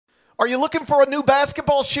Are you looking for a new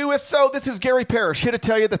basketball shoe? If so, this is Gary Parrish here to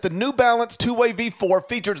tell you that the New Balance 2-Way V4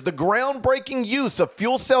 features the groundbreaking use of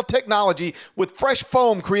fuel cell technology with fresh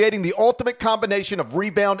foam, creating the ultimate combination of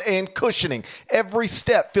rebound and cushioning. Every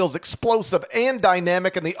step feels explosive and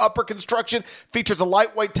dynamic, and the upper construction features a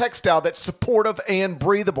lightweight textile that's supportive and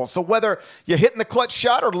breathable. So whether you're hitting the clutch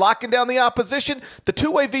shot or locking down the opposition, the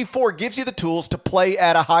 2-Way V4 gives you the tools to play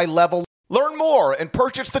at a high level. Learn more and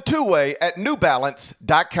purchase the 2-Way at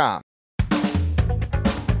newbalance.com.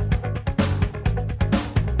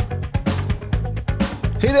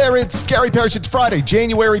 Hey there, it's Gary Parrish. It's Friday,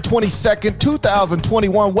 January 22nd,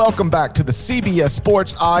 2021. Welcome back to the CBS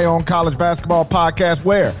Sports Eye on College Basketball podcast,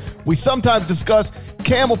 where we sometimes discuss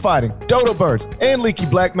camel fighting, dodo birds, and leaky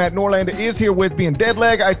black. Matt Norlander is here with me. In dead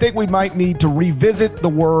leg, I think we might need to revisit the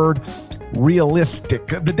word realistic.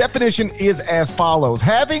 The definition is as follows: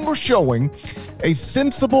 having or showing a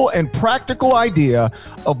sensible and practical idea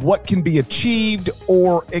of what can be achieved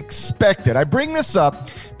or expected. I bring this up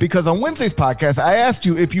because on Wednesday's podcast, I asked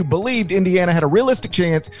you if you believed Indiana had a realistic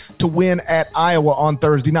chance to win at Iowa on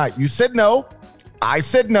Thursday night. You said no. I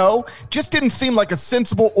said no. Just didn't seem like a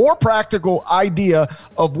sensible or practical idea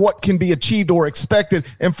of what can be achieved or expected,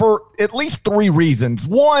 and for at least three reasons.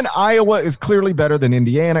 One, Iowa is clearly better than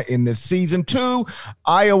Indiana in this season. Two,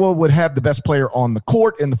 Iowa would have the best player on the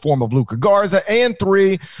court in the form of Luka Garza. And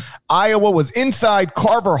three, Iowa was inside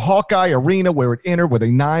Carver Hawkeye Arena, where it entered with a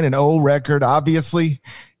 9-0 record. Obviously,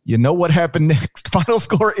 you know what happened next. Final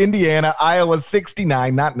score, Indiana, Iowa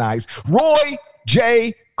 69. Not nice. Roy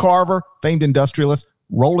J. Carver, famed industrialist,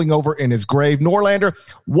 rolling over in his grave. Norlander,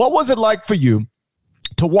 what was it like for you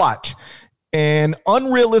to watch an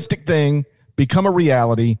unrealistic thing become a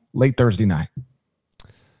reality late Thursday night?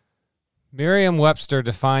 Merriam-Webster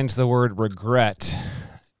defines the word regret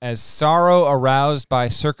as sorrow aroused by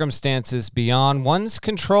circumstances beyond one's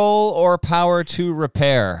control or power to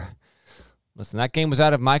repair. Listen, that game was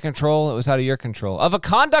out of my control. It was out of your control. Of a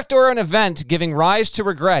conduct or an event giving rise to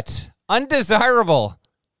regret, undesirable,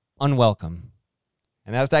 unwelcome.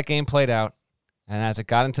 And as that game played out, and as it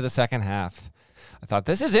got into the second half, I thought,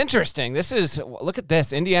 this is interesting. Look at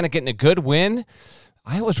this. Indiana getting a good win.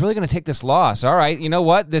 Iowa's really going to take this loss. All right, you know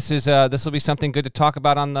what? This will be something good to talk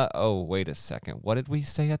about on the... Oh, wait a second. What did we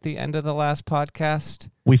say at the end of the last podcast?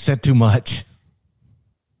 We said too much.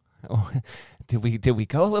 Oh, did we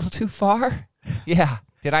go a little too far? Yeah.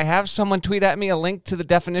 Did I have someone tweet at me a link to the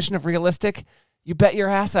definition of realistic? You bet your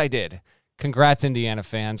ass I did. Congrats, Indiana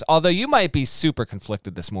fans. Although you might be super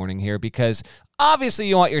conflicted this morning here because obviously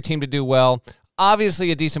you want your team to do well. Obviously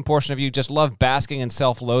a decent portion of you just love basking in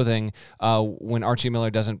self-loathing when Archie Miller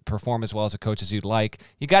doesn't perform as well as a coach as you'd like.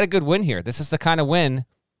 You got a good win here. This is the kind of win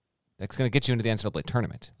that's going to get you into the NCAA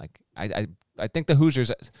tournament. Like I think the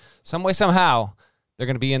Hoosiers, some way, somehow, they're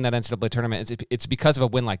going to be in that NCAA tournament. It's because of a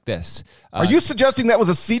win like this. Are you suggesting that was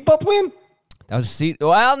a seed bump win? That was a seed.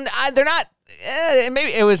 Well, they're not.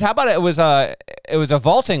 Maybe it was. How about it? It was a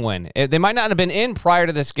vaulting win. They might not have been in prior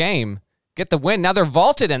to this game. Get the win. Now they're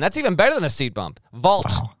vaulted in. That's even better than a seed bump. Vault,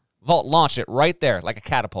 launch it right there like a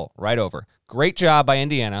catapult, right over. Great job by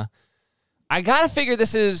Indiana. I gotta figure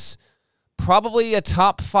this is probably a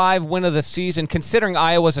top 5 win of the season, considering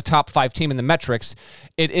Iowa's a top 5 team in the metrics.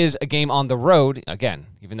 It is a game on the road again,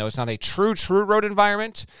 even though it's not a true road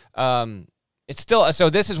environment. It's still, so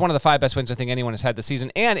this is one of the 5 best wins I think anyone has had this season.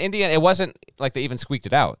 And Indiana, it wasn't like they even squeaked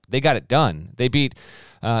it out. They got it done. They beat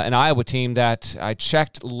an Iowa team that I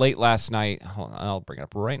checked late last night. Hold on, I'll bring it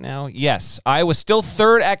up right now. Yes, Iowa's still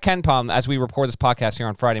 3rd at KenPom as we record this podcast here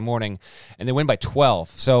on Friday morning, and they win by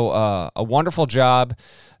 12. So a wonderful job.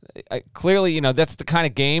 Clearly, that's the kind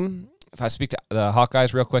of game. If I speak to the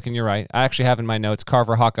Hawkeyes real quick, and you're right, I actually have in my notes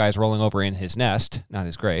Carver Hawkeyes rolling over in his nest, not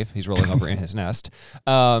his grave. He's rolling over in his nest.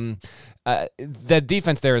 The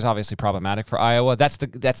defense there is obviously problematic for Iowa. That's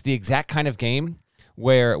the exact kind of game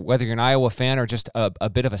where whether you're an Iowa fan or just a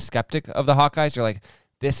bit of a skeptic of the Hawkeyes, you're like,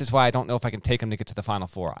 this is why I don't know if I can take them to get to the Final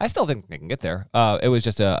Four. I still think they can get there. It was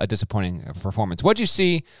just a disappointing performance. What did you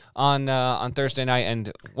see on Thursday night,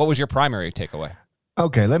 and what was your primary takeaway?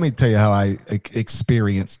 Okay, let me tell you how I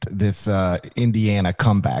experienced this Indiana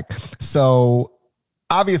comeback. So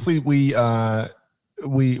obviously we have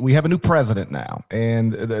a new president now,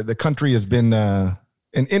 and the country has been an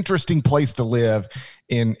interesting place to live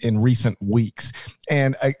in recent weeks.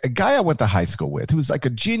 And a guy I went to high school with, who's like a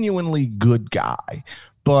genuinely good guy,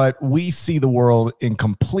 but we see the world in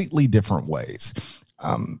completely different ways.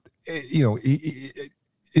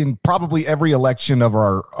 In probably every election of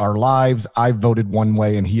our lives, I've voted one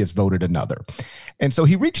way and he has voted another. And so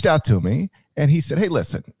he reached out to me and he said, hey,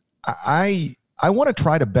 listen, I I want to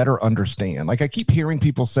try to better understand. Like I keep hearing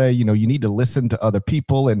people say, you need to listen to other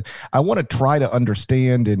people, and I want to try to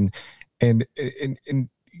understand and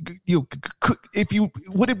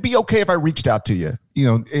would it be okay if I reached out to you,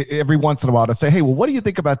 every once in a while to say, hey, well, what do you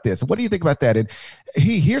think about this? What do you think about that? And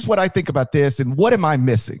here's what I think about this. And what am I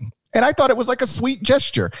missing? And I thought it was like a sweet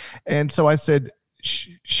gesture. And so I said,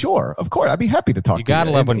 sure, of course, I'd be happy to talk to you. You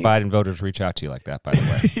gotta love when Biden voters reach out to you like that, by the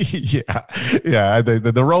way. yeah.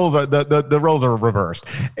 The roles are the roles are reversed.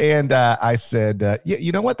 And I said,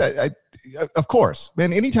 you know what? Of course,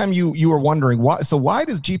 man. Anytime you were wondering why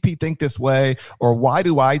does GP think this way, or why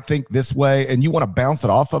do I think this way, and you want to bounce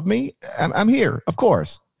it off of me, I'm here. Of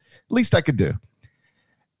course, least I could do.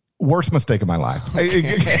 Worst mistake of my life.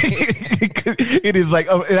 It is like,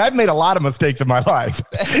 and I've made a lot of mistakes in my life.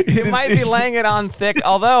 You might be laying it on thick,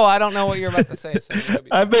 although I don't know what you're about to say. So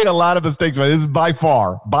I've made a lot of mistakes. This is by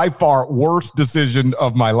far worst decision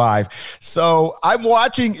of my life. So I'm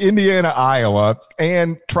watching Indiana, Iowa,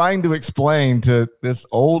 and trying to explain to this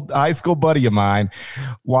old high school buddy of mine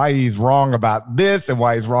why he's wrong about this and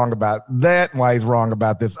why he's wrong about that and why he's wrong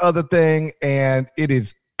about this other thing. And it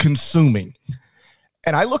is consuming.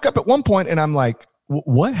 And I look up at one point and I'm like,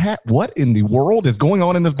 what in the world is going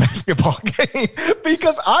on in this basketball game?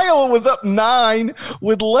 Because Iowa was up 9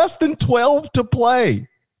 with less than 12 to play.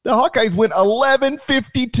 The Hawkeyes went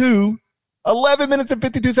 11:52, 11 minutes and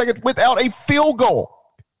 52 seconds without a field goal.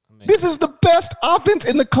 Amazing. This is the best offense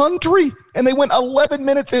in the country. And they went 11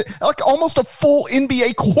 minutes, like almost a full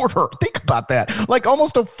NBA quarter. Think about that. Like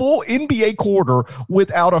almost a full NBA quarter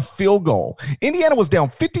without a field goal. Indiana was down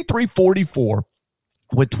 53-44.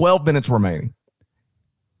 With 12 minutes remaining.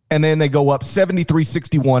 And then they go up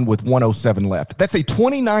 73-61 with 107 left. That's a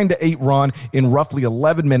 29-8 run in roughly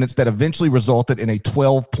 11 minutes that eventually resulted in a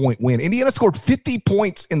 12-point win. Indiana scored 50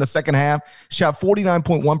 points in the second half, shot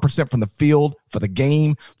 49.1% from the field for the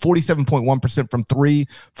game, 47.1% from three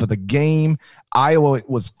for the game. Iowa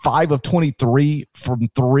was 5 of 23 from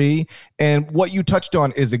three. And what you touched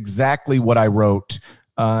on is exactly what I wrote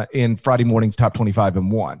in Friday morning's Top 25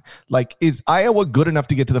 and 1. Like, is Iowa good enough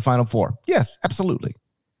to get to the Final Four? Yes, absolutely.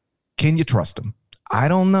 Can you trust them? I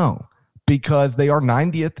don't know, because they are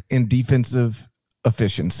 90th in defensive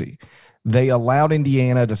efficiency. They allowed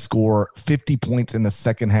Indiana to score 50 points in the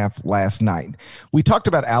second half last night. We talked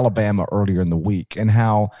about Alabama earlier in the week and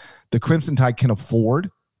how the Crimson Tide can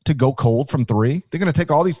afford to go cold from three. They're going to take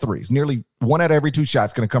all these threes. Nearly 1 out of every 2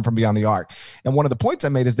 shots going to come from beyond the arc. And one of the points I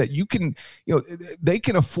made is that they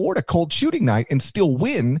can afford a cold shooting night and still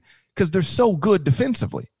win because they're so good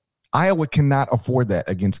defensively. Iowa cannot afford that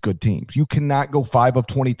against good teams. You cannot go 5 of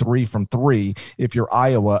 23 from three if you're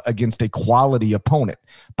Iowa against a quality opponent.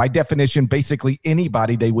 By definition, basically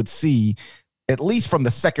anybody they would see at least from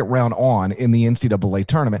the second round on in the NCAA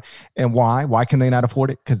tournament. And why? Why can they not afford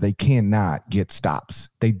it? Because they cannot get stops.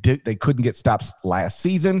 They couldn't get stops last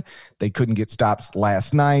season. They couldn't get stops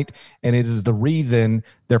last night. And it is the reason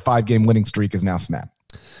their 5-game winning streak is now snapped.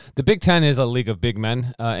 The Big Ten is a league of big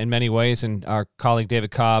men in many ways, and our colleague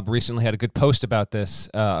David Cobb recently had a good post about this,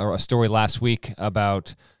 or a story last week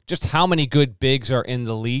about just how many good bigs are in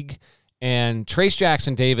the league. And Trayce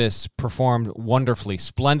Jackson-Davis performed wonderfully,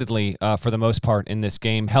 splendidly for the most part in this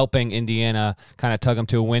game, helping Indiana kind of tug them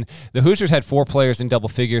to a win. The Hoosiers had 4 players in double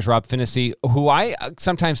figures. Rob Phinisee, who I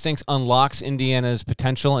sometimes think unlocks Indiana's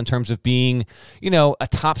potential in terms of being, a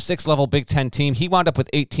top 6 level Big Ten team. He wound up with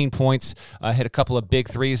 18 points, hit a couple of big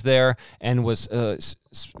threes there, and was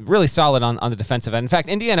really solid on the defensive end. In fact,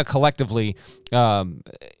 Indiana collectively, I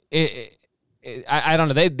don't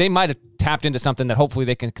know. They might have tapped into something that hopefully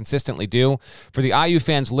they can consistently do. For the IU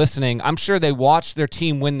fans listening, I'm sure they watched their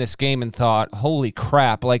team win this game and thought, holy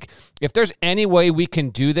crap, like if there's any way we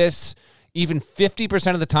can do this even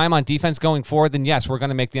 50% of the time on defense going forward, then yes, we're going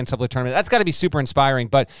to make the NCAA tournament. That's got to be super inspiring.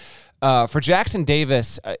 But for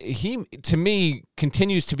Jackson-Davis, he, to me,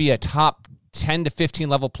 continues to be a top 10 to 15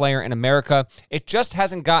 level player in America. It just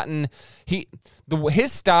hasn't gotten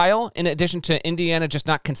his style, in addition to Indiana just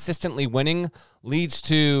not consistently winning, leads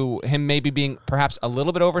to him maybe being perhaps a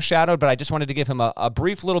little bit overshadowed. But I just wanted to give him a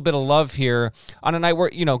brief little bit of love here on a night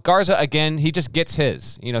where, Garza, again, he just gets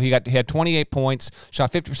his. He had 28 points,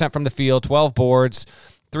 shot 50% from the field, 12 boards,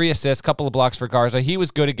 3 assists, couple of blocks for Garza. He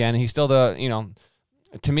was good again. He's still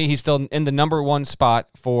to me, he's still in the number 1 spot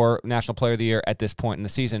for National Player of the Year at this point in the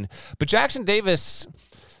season. But Jackson-Davis,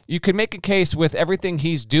 you could make a case with everything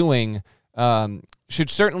he's doing, should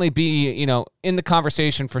certainly be, in the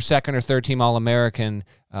conversation for second or third team All-American.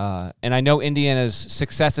 And I know Indiana's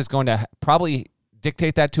success is going to probably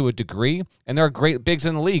dictate that to a degree, and there are great bigs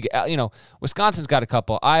in the league. Wisconsin's got a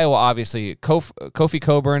couple. Iowa, obviously. Kofi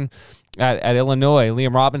Coburn at Illinois.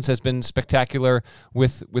 Liam Robbins has been spectacular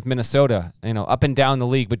with Minnesota, up and down the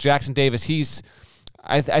league. But Jackson Davis,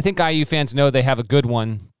 I think IU fans know they have a good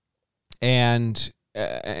one, and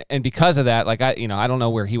because of that, I don't know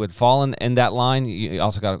where he would fall in that line. You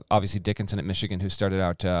also got obviously Dickinson at Michigan, who started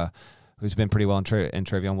out, who's been pretty well in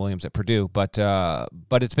Travion Williams at Purdue. But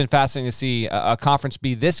it's been fascinating to see a conference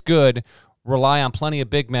be this good, rely on plenty of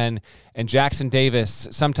big men, and Jackson Davis,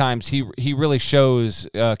 sometimes he really shows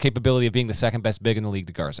capability of being the second best big in the league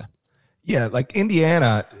to Garza. Yeah, like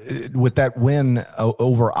Indiana, with that win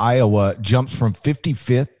over Iowa, jumps from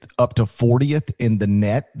 55th up to 40th in the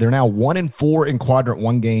net. They're now 1-4 in quadrant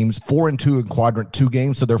 1 games, 4-2 in quadrant 2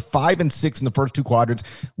 games. So they're 5-6 in the first 2 quadrants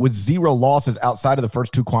with 0 losses outside of the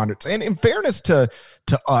first 2 quadrants. And in fairness to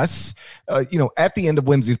us, at the end of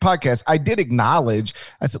Wednesday's podcast, I did acknowledge,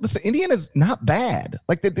 I said, listen, Indiana's not bad.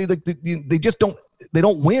 Like they just don't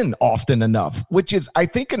win often enough, which is, I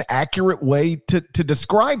think, an accurate way to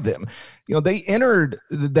describe them. They entered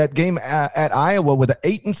that game at Iowa with an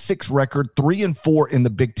 8-6 record, 3-4 in the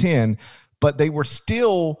Big Ten, but they were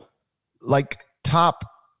still like top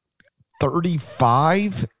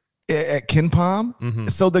 35 at KenPom. Mm-hmm.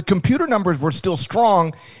 So the computer numbers were still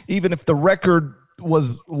strong, even if the record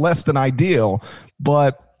was less than ideal.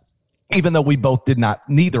 But even though we both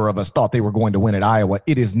neither of us thought they were going to win at Iowa,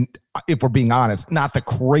 it is, if we're being honest, not the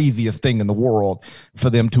craziest thing in the world for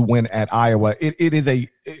them to win at Iowa. It is,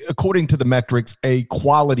 according to the metrics, a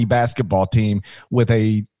quality basketball team with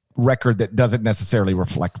a record that doesn't necessarily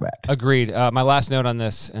reflect that. Agreed. My last note on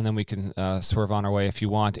this, and then we can swerve on our way if you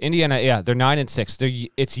want. Indiana, they're 9-6.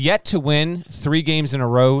 It's yet to win 3 games in a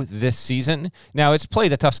row this season. Now, it's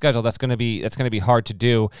played a tough schedule. That's going to be hard to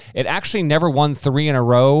do. It actually never won 3 in a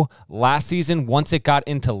row last season once it got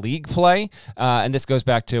into league play. And this goes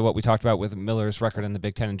back to what we talked about with Miller's record in the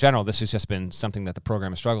Big Ten in general. This has just been something that the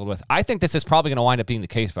program has struggled with. I think this is probably going to wind up being the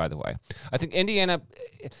case, by the way. I think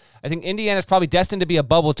Indiana's probably destined to be a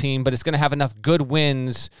bubble team, but it's going to have enough good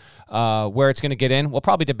wins where it's going to get in. We'll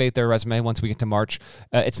probably debate their resume once we get to March.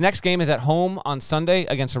 Its next game is at home on Sunday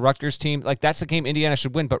against a Rutgers team. That's a game Indiana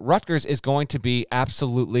should win, but Rutgers is going to be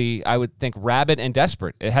absolutely, I would think, rabid and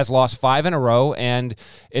desperate. It has lost 5 in a row, and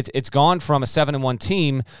it's gone from a 7-1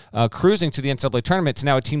 team cruising to the NCAA tournament to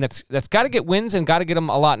now a team that's got to get wins and got to get them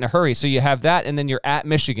a lot in a hurry. So you have that, and then you're at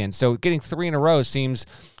Michigan. So getting 3 in a row seems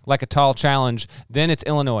like a tall challenge. Then it's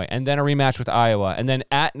Illinois, and then a rematch with Iowa, and then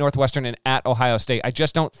at Northwestern and at Ohio State. I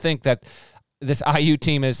just don't think that this IU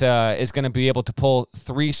team is going to be able to pull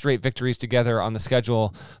 3 straight victories together on the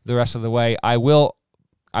schedule the rest of the way. I will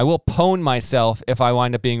pwn myself if I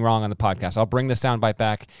wind up being wrong on the podcast. I'll bring the soundbite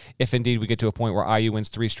back if indeed we get to a point where IU wins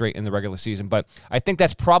 3 straight in the regular season. But I think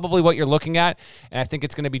that's probably what you're looking at, and I think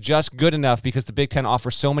it's going to be just good enough because the Big Ten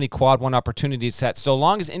offers so many quad 1 opportunities that so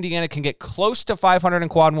long as Indiana can get close to 500 in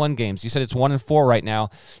quad 1 games, you said it's 1-4 right now,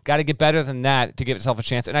 got to get better than that to give itself a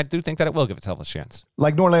chance, and I do think that it will give itself a chance.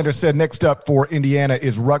 Like Norlander said, next up for Indiana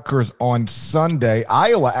is Rutgers on Sunday.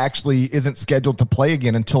 Iowa actually isn't scheduled to play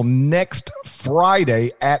again until next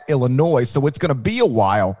Friday at Illinois, so it's going to be a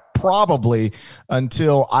while, probably,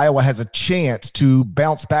 until Iowa has a chance to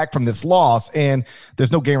bounce back from this loss, and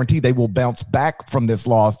there's no guarantee they will bounce back from this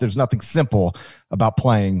loss. There's nothing simple about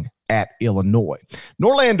playing at Illinois.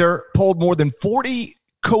 Norlander polled more than 40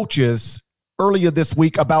 coaches earlier this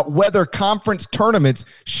week about whether conference tournaments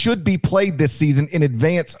should be played this season in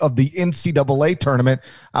advance of the NCAA tournament.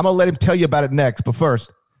 I'm going to let him tell you about it next, but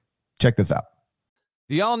first, check this out.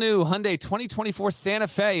 The all-new Hyundai 2024 Santa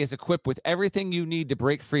Fe is equipped with everything you need to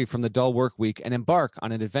break free from the dull work week and embark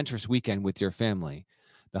on an adventurous weekend with your family.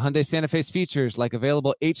 The Hyundai Santa Fe's features like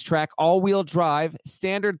available H-Track all-wheel drive,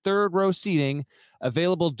 standard third-row seating,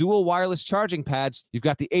 available dual wireless charging pads. You've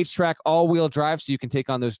got the H-Track all-wheel drive so you can take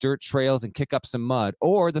on those dirt trails and kick up some mud.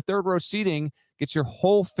 Or the third-row seating gets your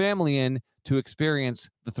whole family in to experience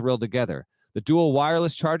the thrill together. The dual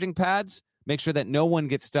wireless charging pads make sure that no one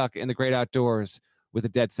gets stuck in the great outdoors with a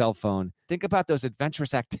dead cell phone. Think about those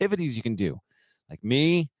adventurous activities you can do. Like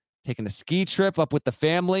me, taking a ski trip up with the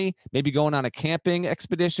family, maybe going on a camping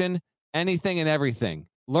expedition, anything and everything.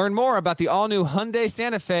 Learn more about the all-new Hyundai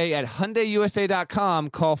Santa Fe at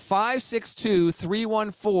HyundaiUSA.com. Call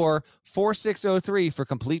 562-314-4603 for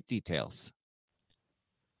complete details.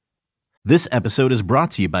 This episode is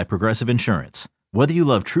brought to you by Progressive Insurance. Whether you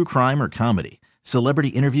love true crime or comedy, celebrity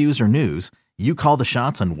interviews or news, you call the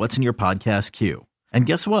shots on what's in your podcast queue. And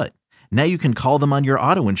guess what? Now you can call them on your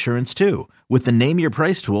auto insurance too with the Name Your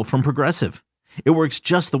Price tool from Progressive. It works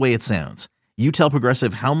just the way it sounds. You tell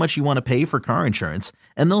Progressive how much you want to pay for car insurance,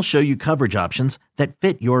 and they'll show you coverage options that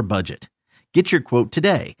fit your budget. Get your quote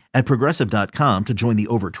today at Progressive.com to join the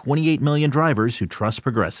over 28 million drivers who trust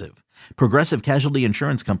Progressive. Progressive Casualty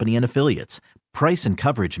Insurance Company and Affiliates. Price and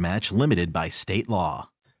coverage match limited by state law.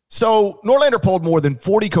 So Norlander polled more than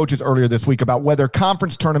 40 coaches earlier this week about whether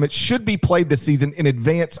conference tournaments should be played this season in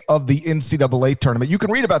advance of the NCAA tournament. You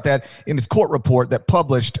can read about that in his court report that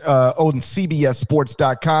published on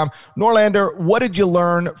CBSSports.com. Norlander, what did you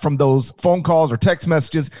learn from those phone calls or text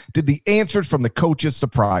messages? Did the answers from the coaches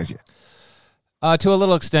surprise you? To a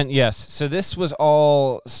little extent, yes. So this was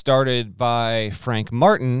all started by Frank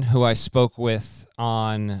Martin, who I spoke with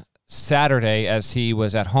on Saturday as he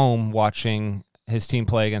was at home watching his team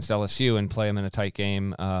play against LSU and play him in a tight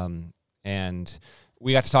game. And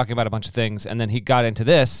we got to talking about a bunch of things. And then he got into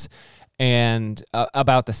this and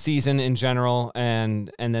about the season in general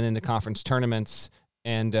and then into conference tournaments.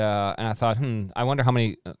 And I thought, I wonder how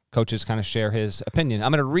many coaches kind of share his opinion.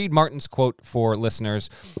 I'm going to read Martin's quote for listeners.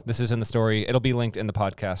 This is in the story. It'll be linked in the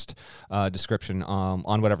podcast description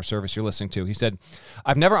on whatever service you're listening to. He said,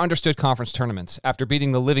 "I've never understood conference tournaments. After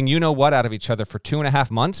beating the living you-know-what out of each other for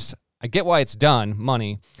 2.5 months, I get why it's done,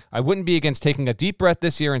 money. I wouldn't be against taking a deep breath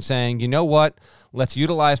this year and saying, you know what, let's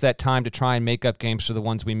utilize that time to try and make up games for the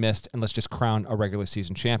ones we missed, and let's just crown a regular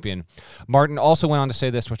season champion." Martin also went on to say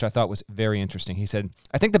this, which I thought was very interesting. He said,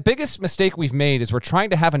 "I think the biggest mistake we've made is we're trying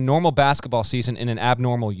to have a normal basketball season in an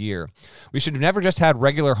abnormal year. We should have never just had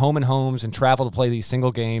regular home and homes and travel to play these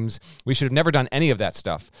single games. We should have never done any of that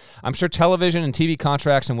stuff. I'm sure television and TV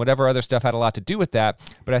contracts and whatever other stuff had a lot to do with that,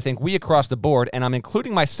 but I think we across the board, and I'm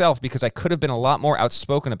including myself because I could have been a lot more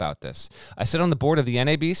outspoken about this. I sit on the board of the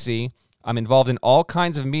NABC. I'm involved in all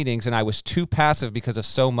kinds of meetings, and I was too passive because of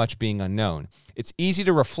so much being unknown. It's easy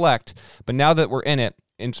to reflect, but now that we're in it,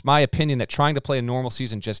 it's my opinion that trying to play a normal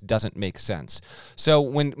season just doesn't make sense." So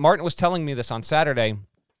when Martin was telling me this on Saturday,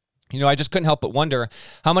 I just couldn't help but wonder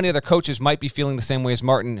how many other coaches might be feeling the same way as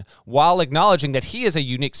Martin while acknowledging that he is a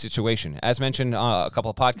unique situation. As mentioned a couple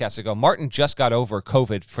of podcasts ago, Martin just got over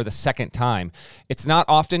COVID for the second time. It's not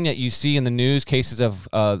often that you see in the news cases of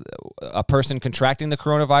a person contracting the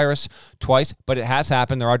coronavirus twice, but it has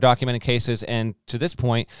happened. There are documented cases, and to this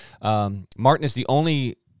point, Martin is the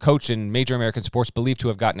only coach in major American sports believed to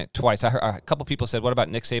have gotten it twice. I heard a couple people said, what about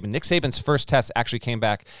Nick Saban? Nick Saban's first test actually came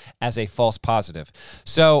back as a false positive.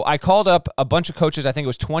 So I called up a bunch of coaches. I think it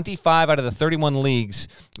was 25 out of the 31 leagues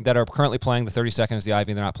that are currently playing. The 32nd is the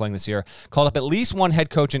Ivy. They're not playing this year. Called up at least one head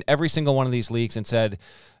coach in every single one of these leagues and said,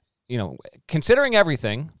 considering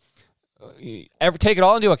everything, take it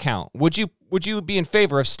all into account. Would you be in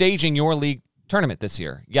favor of staging your league tournament this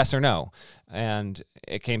year? Yes or no? And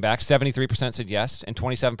it came back 73% said yes and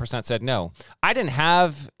 27% said no. I didn't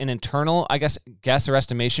have an internal, guess or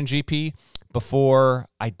estimation GP before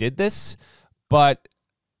I did this, but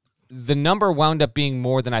the number wound up being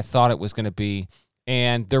more than I thought it was going to be,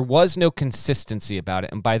 and there was no consistency about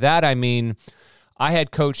it. And by that I mean I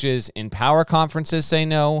had coaches in power conferences say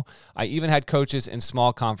no. I even had coaches in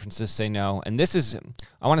small conferences say no. And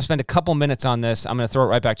I want to spend a couple minutes on this. I'm going to throw it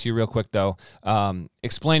right back to you real quick, though,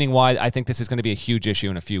 explaining why I think this is going to be a huge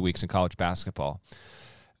issue in a few weeks in college basketball.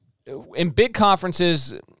 In big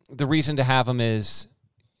conferences, the reason to have them is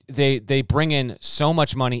they bring in so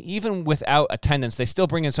much money. Even without attendance, they still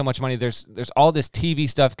bring in so much money. There's all this TV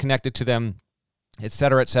stuff connected to them, et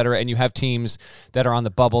cetera, and you have teams that are on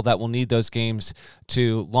the bubble that will need those games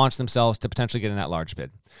to launch themselves to potentially get in that large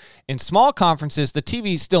bid. In small conferences, the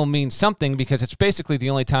TV still means something because it's basically the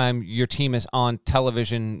only time your team is on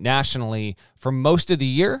television nationally for most of the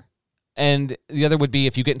year, and the other would be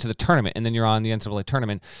if you get into the tournament, and then you're on the NCAA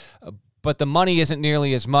tournament. But the money isn't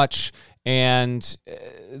nearly as much, and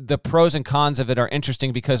the pros and cons of it are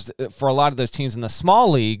interesting because for a lot of those teams in the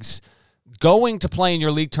small leagues, going to play in your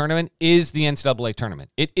league tournament is the NCAA tournament.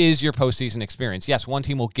 It is your postseason experience. Yes, one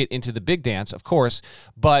team will get into the big dance, of course,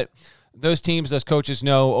 but those teams, those coaches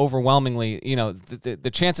know overwhelmingly,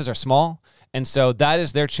 the chances are small, and so that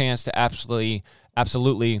is their chance to absolutely,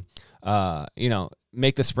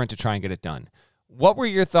 make the sprint to try and get it done. What were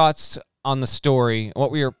your thoughts on the story? What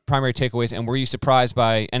were your primary takeaways, and were you surprised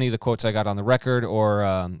by any of the quotes I got on the record,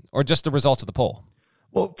 or just the results of the poll?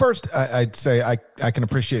 Well, first, I'd say I can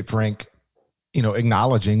appreciate Frank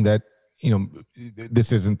acknowledging that,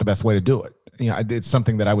 this isn't the best way to do it. It's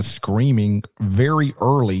something that I was screaming very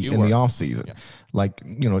early in the off season,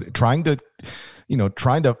 trying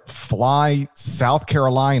to fly South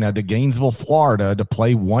Carolina to Gainesville, Florida to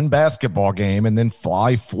play one basketball game and then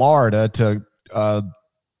fly Florida to,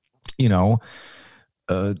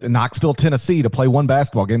 Knoxville, Tennessee to play one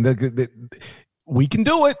basketball game. We can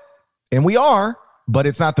do it. And we are, but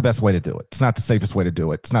it's not the best way to do it. It's not the safest way to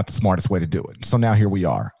do it. It's not the smartest way to do it. So now here we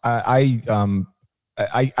are. I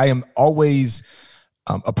am always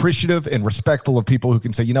appreciative and respectful of people who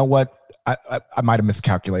can say, you know what, I might have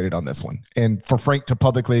miscalculated on this one. And for Frank to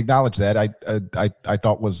publicly acknowledge that, I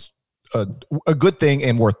thought was a good thing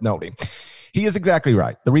and worth noting. He is exactly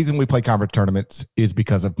right. The reason we play conference tournaments is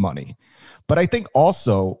because of money, but I think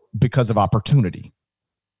also because of opportunity.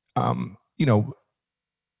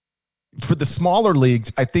 For the smaller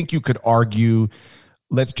leagues, I think you could argue,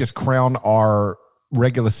 let's just crown our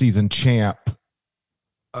regular season champ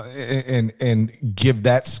and give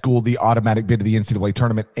that school the automatic bid to the NCAA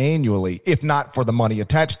tournament annually, if not for the money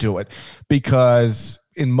attached to it, because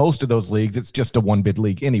in most of those leagues, it's just a one bid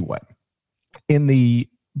league anyway. In the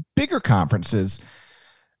bigger conferences,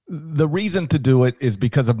 the reason to do it is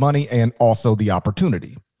because of money and also the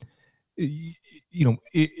opportunity.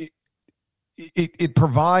 It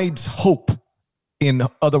provides hope in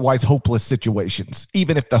otherwise hopeless situations,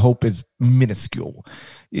 even if the hope is minuscule.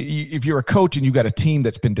 If you're a coach and you got a team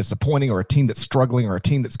that's been disappointing or a team that's struggling or a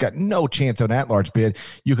team that's got no chance of an at-large bid,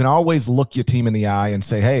 you can always look your team in the eye and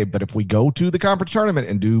say, hey, but if we go to the conference tournament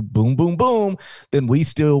and do boom, boom, boom, then we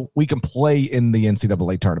can play in the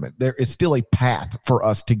NCAA tournament. There is still a path for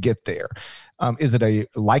us to get there. Is it a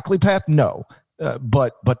likely path? No.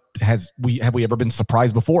 But have we ever been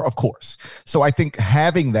surprised before? Of course. So I think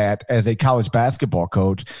having that as a college basketball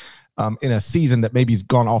coach in a season that maybe has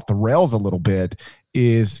gone off the rails a little bit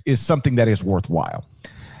is something that is worthwhile.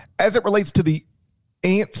 As it relates to the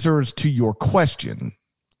answers to your question,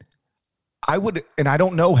 I would, and I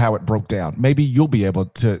don't know how it broke down. Maybe you'll be able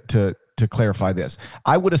to clarify this.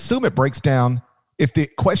 I would assume it breaks down if the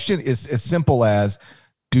question is as simple as,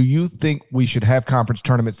 do you think we should have conference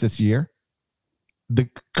tournaments this year? The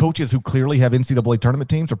coaches who clearly have NCAA tournament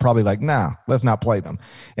teams are probably like, nah, let's not play them.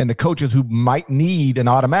 And the coaches who might need an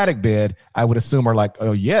automatic bid, I would assume are like,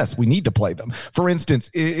 oh, yes, we need to play them. For instance,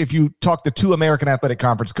 if you talk to two American Athletic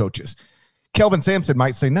Conference coaches, Kelvin Sampson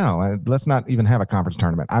might say, no, let's not even have a conference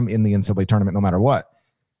tournament. I'm in the NCAA tournament no matter what.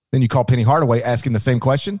 Then you call Penny Hardaway, ask him the same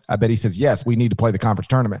question. I bet he says, yes, we need to play the conference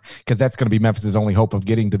tournament because that's going to be Memphis's only hope of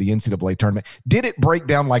getting to the NCAA tournament. Did it break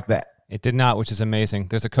down like that? It did not, which is amazing.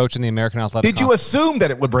 There's a coach in the American Athletic. Did you assume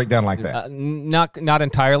that it would break down like that? Not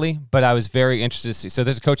entirely, but I was very interested to see. So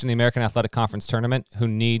there's a coach in the American Athletic Conference tournament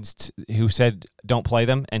who said don't play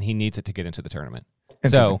them, and he needs it to get into the tournament.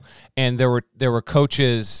 So, and there were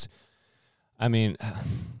coaches. I mean,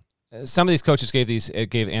 some of these coaches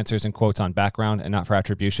gave answers and quotes on background and not for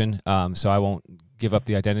attribution. So I won't give up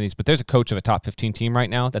the identities, but there's a coach of a top 15 team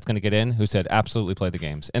right now that's going to get in who said absolutely play the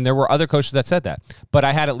games. And there were other coaches that said that. But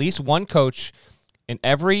I had at least one coach in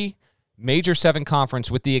every major 7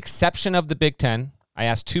 conference, with the exception of the Big Ten. I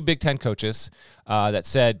asked 2 Big Ten coaches that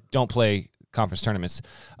said don't play conference tournaments.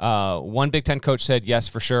 One Big Ten coach said yes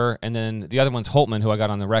for sure, and then the other one's Holtman, who I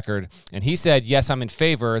got on the record, and he said, yes, I'm in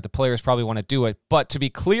favor. The players probably want to do it. But to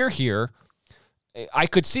be clear here, I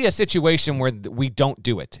could see a situation where we don't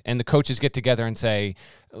do it and the coaches get together and say,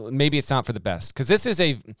 maybe it's not for the best. Because this is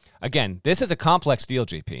a complex deal,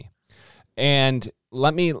 GP. And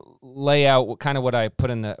let me lay out kind of what I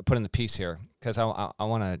put in the piece here, because I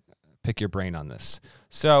want to pick your brain on this.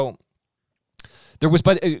 So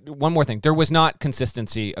one more thing. There was not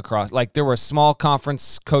consistency across. Like, there were small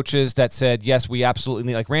conference coaches that said, yes, we absolutely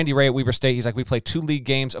need, like Randy Ray at Weber State. He's like, we play 2 league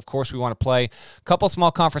games. Of course we want to play. A couple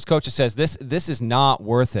small conference coaches says this is not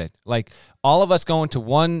worth it. Like, all of us going to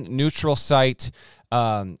one neutral site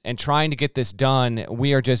and trying to get this done,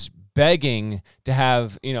 we are just begging to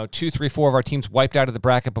have, 2, 3, 4 of our teams wiped out of the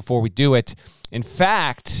bracket before we do it. In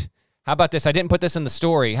fact, how about this? I didn't put this in the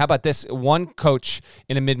story. How about this? One coach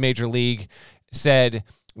in a mid-major league said,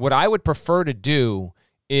 what I would prefer to do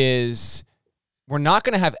is, we're not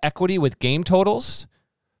going to have equity with game totals.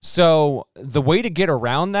 So the way to get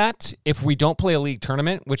around that, if we don't play a league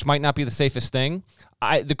tournament, which might not be the safest thing,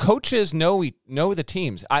 the coaches know the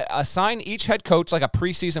teams. I assign each head coach like a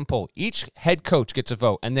preseason poll. Each head coach gets a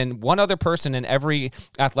vote. And then one other person in every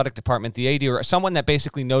athletic department, the AD or someone that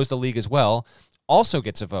basically knows the league as well, also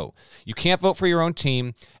gets a vote. You can't vote for your own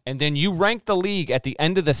team, and then you rank the league at the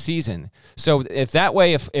end of the season. So if that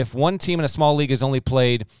way, if one team in a small league has only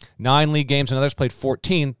played 9 league games and others played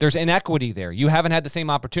 14, there's inequity there. You haven't had the same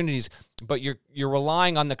opportunities, but you're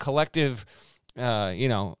relying on the collective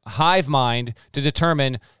hive mind to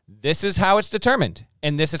determine this is how it's determined.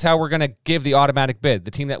 and this is how we're going to give the automatic bid.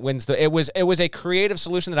 The team that wins it was a creative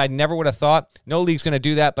solution that I never would have thought. No league's going to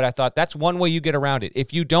do that, but I thought that's one way you get around it.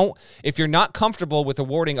 If you're not comfortable with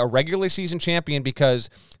awarding a regular season champion because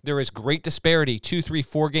there is great disparity, 2, 3,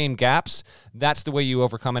 4 game gaps, that's the way you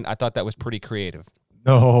overcome it. I thought that was pretty creative.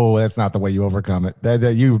 No, that's not the way you overcome it.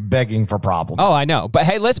 That you begging for problems. Oh, I know. But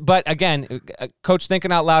hey, but again, Coach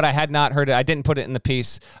thinking out loud, I had not heard it. I didn't put it in the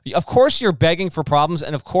piece. Of course you're begging for problems,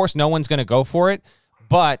 and of course no one's going to go for it.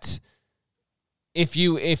 But if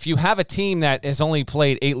you have a team that has only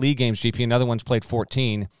played 8 league games, GP, another one's played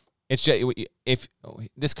 14, it's just, if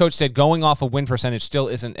this coach said going off a win percentage still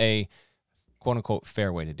isn't a quote-unquote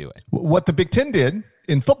fair way to do it. What the Big Ten did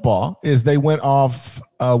in football is they went off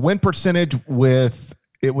win percentage with,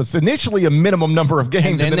 it was initially a minimum number of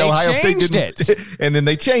games, and then Ohio State didn't, and then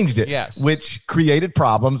they changed it, yes, which created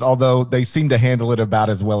problems, although they seemed to handle it about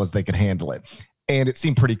as well as they could handle it. And it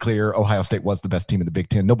seemed pretty clear Ohio State was the best team in the Big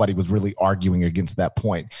Ten. Nobody was really arguing against that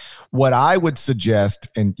point. What I would suggest,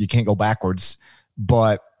 and you can't go backwards,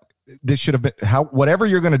 but this should have been whatever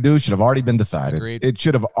you're going to do should have already been decided. Agreed. It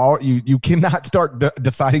should have you cannot start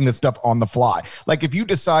deciding this stuff on the fly. Like if you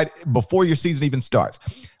decide before your season even starts,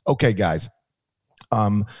 okay, guys,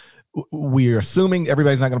 we're assuming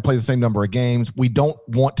everybody's not going to play the same number of games. We don't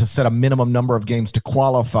want to set a minimum number of games to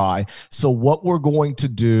qualify. So what we're going to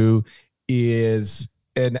do is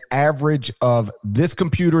an average of this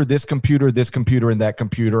computer, this computer, this computer, and that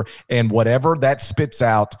computer, and whatever that spits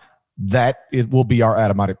out, that it will be our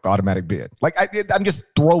automatic bid. Like I'm just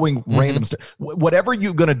throwing random stuff. Whatever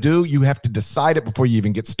you're going to do, you have to decide it before you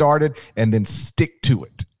even get started and then stick to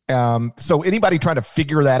it. So anybody trying to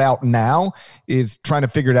figure that out now is trying to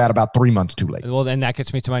figure it out about 3 months too late. Well, then that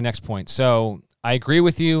gets me to my next point. So I agree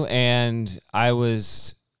with you, and I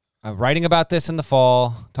was writing about this in the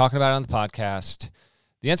fall, talking about it on the podcast.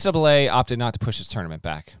 The NCAA opted not to push its tournament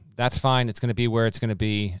back. That's fine. It's going to be where it's going to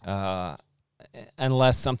be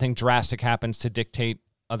unless something drastic happens to dictate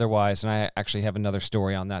otherwise. And I actually have another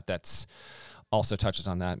story on that that's also touches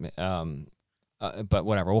on that. But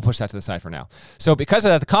whatever, we'll push that to the side for now. So because of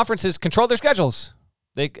that, the conferences control their schedules.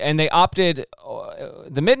 They opted,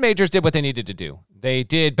 the mid-majors did what they needed to do. They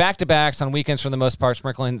did back-to-backs on weekends for the most part,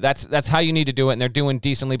 sprinkling. That's how you need to do it, and they're doing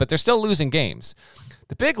decently, but they're still losing games.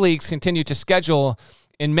 The big leagues continue to schedule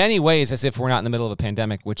in many ways as if we're not in the middle of a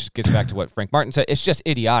pandemic, which gets back to what Frank Martin said. It's just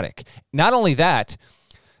idiotic. Not only that,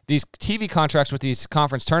 these TV contracts with these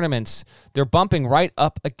conference tournaments, they're bumping right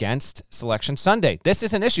up against Selection Sunday. This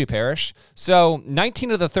is an issue, Parrish. So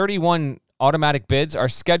 19 of the 31 automatic bids are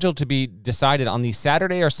scheduled to be decided on the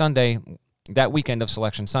Saturday or Sunday, that weekend of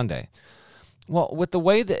Selection Sunday. Well, with the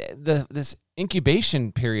way this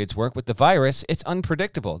incubation periods work with the virus, it's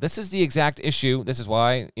unpredictable. This is the exact issue. This is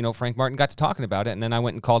why, Frank Martin got to talking about it, and then I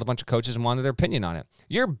went and called a bunch of coaches and wanted their opinion on it.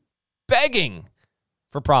 You're begging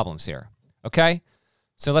for problems here, okay?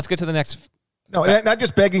 So let's get to the next. No, not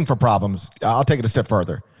just begging for problems. I'll take it a step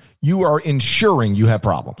further. You are ensuring you have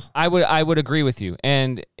problems. I would agree with you.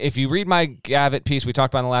 And if you read my Gavitt piece we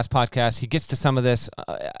talked about in the last podcast, he gets to some of this.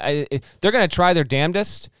 They're going to try their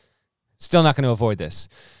damnedest. Still not going to avoid this.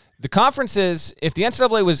 The conferences, if the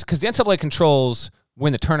NCAA was, because the NCAA controls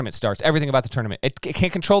when the tournament starts, everything about the tournament. It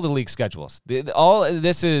can't control the league schedules.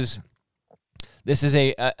 This is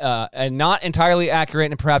a not entirely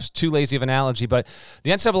accurate and perhaps too lazy of an analogy, but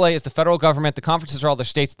the NCAA is the federal government. The conferences are all their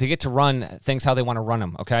states. They get to run things how they want to run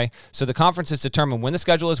them, okay? So the conferences determine when the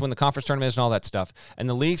schedule is, when the conference tournament is, and all that stuff. And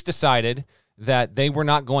the leagues decided that they were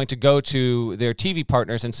not going to go to their TV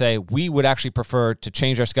partners and say, we would actually prefer to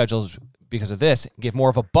change our schedules because of this, give more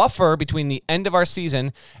of a buffer between the end of our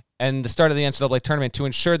season and the start of the NCAA tournament to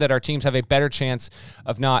ensure that our teams have a better chance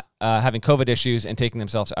of not having COVID issues and taking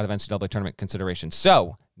themselves out of NCAA tournament consideration.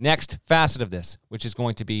 So, next facet of this, which is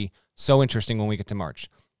going to be so interesting when we get to March.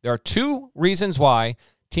 There are 2 reasons why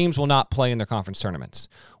teams will not play in their conference tournaments.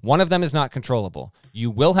 One of them is not controllable. You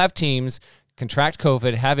will have teams contract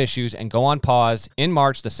COVID, have issues, and go on pause in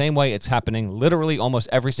March the same way it's happening literally almost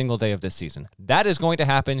every single day of this season. That is going to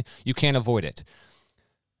happen. You can't avoid it.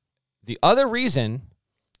 The other reason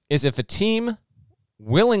is if a team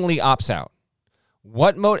willingly opts out.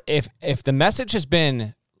 If the message has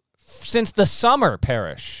been since the summer,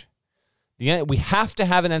 Parrish, we have to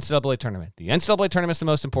have an NCAA tournament. The NCAA tournament is the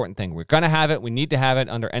most important thing. We're going to have it. We need to have it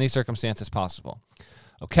under any circumstances possible.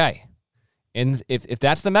 Okay. And if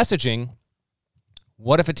that's the messaging,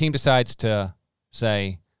 what if a team decides to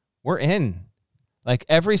say, we're in? Like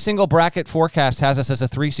every single bracket forecast has us as a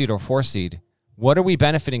 3 seed or 4 seed. What are we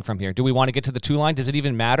benefiting from here? Do we want to get to the 2 line? Does it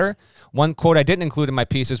even matter? One quote I didn't include in my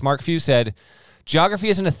piece is Mark Few said, geography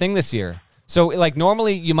isn't a thing this year. So, like,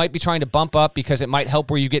 normally you might be trying to bump up because it might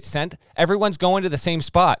help where you get sent. Everyone's going to the same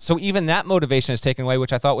spot. So even that motivation is taken away,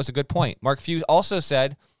 which I thought was a good point. Mark Few also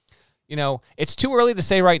said, it's too early to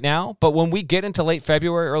say right now, but when we get into late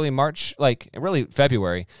February, early March, like really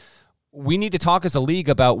February, we need to talk as a league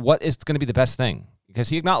about what is going to be the best thing.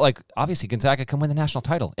 Because obviously Gonzaga can win the national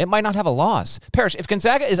title. It might not have a loss. Parrish, if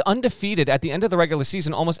Gonzaga is undefeated at the end of the regular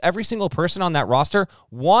season, almost every single person on that roster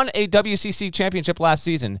won a WCC championship last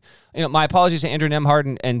season. My apologies to Andrew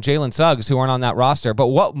Nembhard and Jalen Suggs who aren't on that roster, but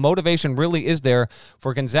what motivation really is there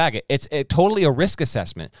for Gonzaga? It's totally a risk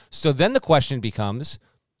assessment. So then the question becomes,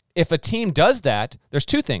 if a team does that, there's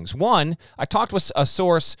two things. One, I talked with a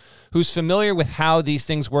source who's familiar with how these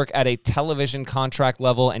things work at a television contract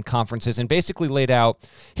level and conferences, and basically laid out,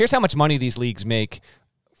 here's how much money these leagues make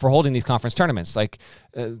for holding these conference tournaments. Like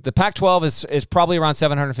the Pac-12 is probably around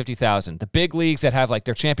 $750,000. The big leagues that have like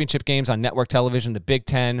their championship games on network television, the Big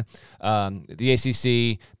Ten, the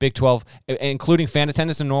ACC, Big 12, including fan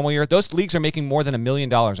attendance in a normal year, those leagues are making more than $1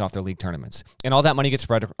 million off their league tournaments. And all that money gets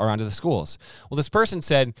spread around to the schools. Well, this person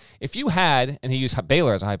said, if you had, and he used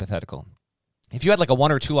Baylor as a hypothetical, if you had like a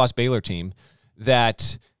 1 or 2 loss Baylor team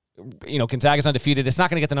that, Gonzaga's undefeated, it's not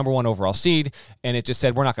going to get the number 1 overall seed, and it just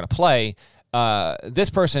said, we're not going to play. This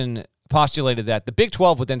person postulated that the Big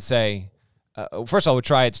 12 would then say, first of all, would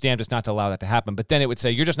try its damnedest not to allow that to happen, but then it would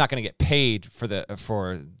say you're just not going to get paid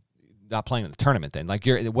for not playing in the tournament. Then, like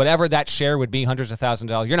whatever that share would be, hundreds of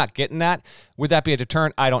thousands of dollars, you're not getting that. Would that be a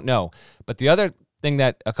deterrent? I don't know. But the other thing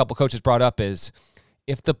that a couple coaches brought up is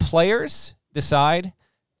if the players decide,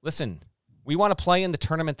 listen, we want to play in the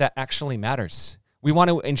tournament that actually matters. We want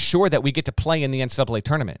to ensure that we get to play in the NCAA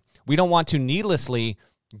tournament. We don't want to needlessly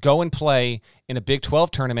go and play in a Big 12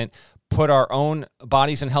 tournament, put our own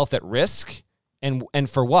bodies and health at risk, and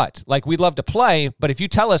for what? Like, we'd love to play, but if you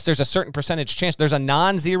tell us there's a certain percentage chance, there's a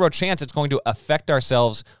non-zero chance it's going to affect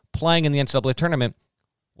ourselves playing in the NCAA tournament,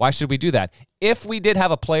 why should we do that? If we did have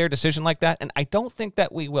a player decision like that, and I don't think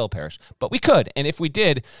that we will, Parrish, but we could, and if we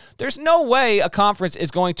did, there's no way a conference is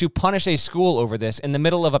going to punish a school over this in the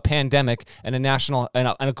middle of a pandemic and a national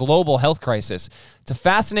and a global health crisis. It's a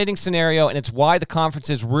fascinating scenario, and it's why the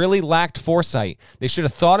conferences really lacked foresight. They should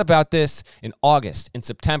have thought about this in August, in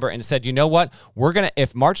September, and said, you know what,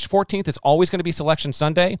 if March 14th is always going to be Selection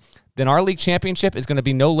Sunday, then our league championship is going to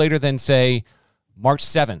be no later than, say, March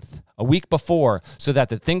 7th, a week before, so that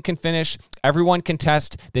the thing can finish, everyone can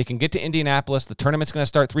test, they can get to Indianapolis, the tournament's going to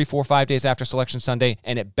start 3, 4, 5 days after Selection Sunday,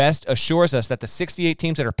 and it best assures us that the 68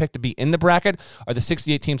 teams that are picked to be in the bracket are the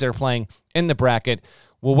 68 teams that are playing in the bracket.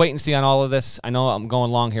 We'll wait and see on all of this. I know I'm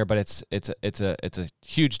going long here, but it's a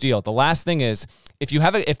huge deal. The last thing is, if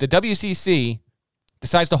the WCC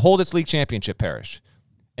decides to hold its league championship, Parrish,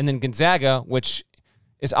 and then Gonzaga, which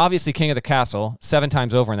is obviously king of the castle 7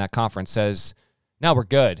 times over in that conference, says, no, we're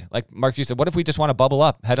good. Like Mark Few said, what if we just want to bubble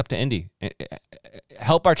up, head up to Indy,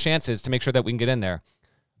 help our chances to make sure that we can get in there?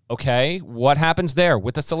 Okay, what happens there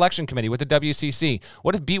with the selection committee, with the WCC?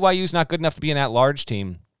 What if BYU's not good enough to be an at-large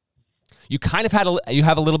team? You kind of have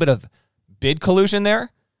a little bit of bid collusion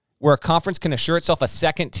there, where a conference can assure itself a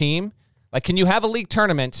second team. Like, can you have a league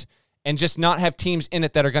tournament and just not have teams in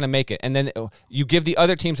it that are going to make it? And then you give the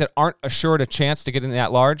other teams that aren't assured a chance to get in the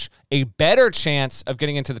at-large a better chance of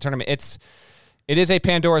getting into the tournament. It is a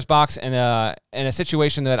Pandora's box and a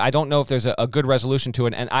situation that I don't know if there's a good resolution to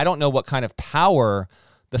it, and I don't know what kind of power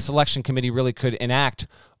the selection committee really could enact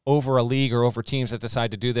over a league or over teams that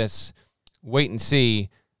decide to do this. Wait and see,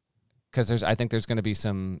 because I think there's going to be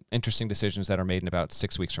some interesting decisions that are made in about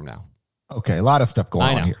 6 weeks from now. Okay, a lot of stuff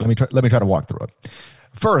going on here. Let me try to walk through it.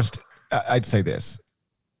 First, I'd say this.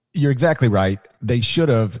 You're exactly right. They should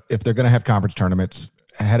have, if they're going to have conference tournaments,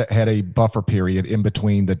 had a buffer period in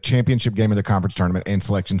between the championship game of the conference tournament and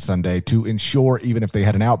Selection Sunday to ensure, even if they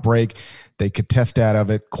had an outbreak, they could test out of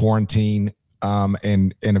it, quarantine,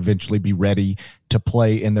 and eventually be ready to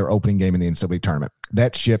play in their opening game in the NCAA tournament.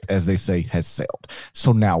 That ship, as they say, has sailed.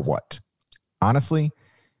 So now what? Honestly,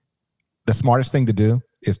 the smartest thing to do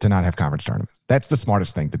is to not have conference tournaments. That's the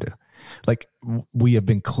smartest thing to do. Like, we have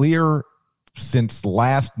been clear since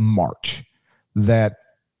last March that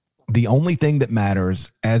the only thing that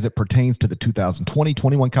matters as it pertains to the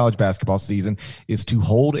 2020-21 college basketball season is to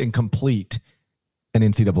hold and complete an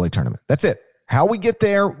NCAA tournament. That's it. How we get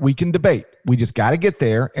there, we can debate. We just got to get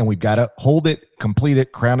there, and we've got to hold it, complete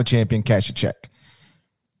it, crown a champion, cash a check.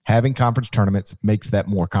 Having conference tournaments makes that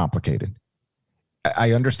more complicated.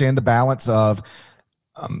 I understand the balance of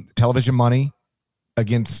television money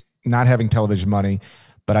against not having television money,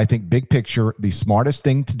 but I think big picture, the smartest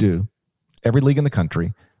thing to do, every league in the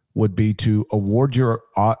country would be to award your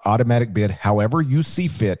automatic bid however you see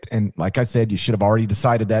fit. And like I said, you should have already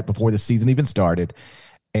decided that before the season even started,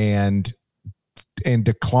 and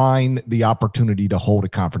decline the opportunity to hold a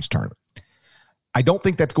conference tournament. I don't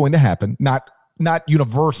think that's going to happen. Not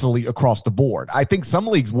universally across the board. I think some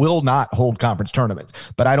leagues will not hold conference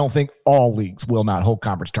tournaments, but I don't think all leagues will not hold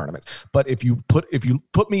conference tournaments. But if you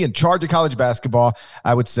put me in charge of college basketball,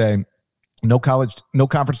 I would say no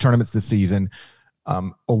conference tournaments this season.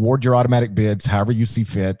 Award your automatic bids however you see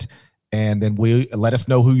fit, and then let us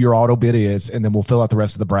know who your auto bid is, and then we'll fill out the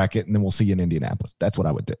rest of the bracket, and then we'll see you in Indianapolis. That's what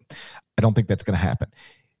I would do. I don't think that's going to happen.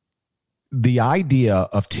 The idea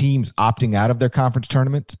of teams opting out of their conference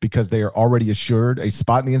tournaments because they are already assured a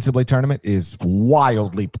spot in the NCAA tournament is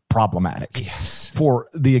wildly problematic. Yes. For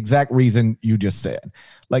the exact reason you just said.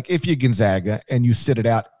 Like, if you're Gonzaga and you sit it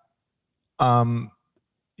out,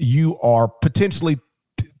 you are potentially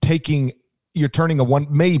you're turning a one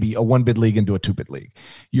bid league into a 2-bid league.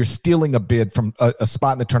 You're stealing a bid from a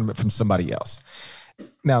spot in the tournament from somebody else.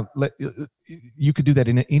 Now, you could do that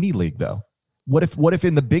in any league, though. What if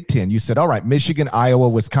in the Big Ten you said, all right, Michigan, Iowa,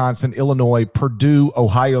 Wisconsin, Illinois, Purdue,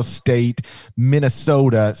 Ohio State,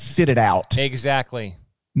 Minnesota, sit it out. Exactly.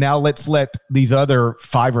 Now let's let these other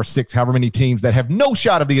 5 or 6, however many teams that have no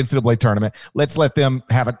shot of the NCAA tournament, let's let them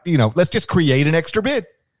have let's just create an extra bid.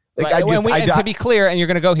 Like, and to be clear, and you're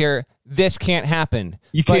going to go here, this can't happen.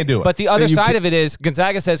 You can't do it. But the other side of it is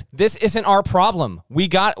Gonzaga says, this isn't our problem. We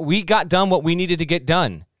got done what we needed to get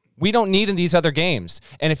done. We don't need in these other games.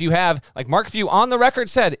 And if you have, like Mark Few on the record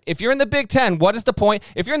said, if you're in the Big Ten, what is the point?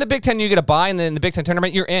 If you're in the Big Ten, you get a bye, and then in the Big Ten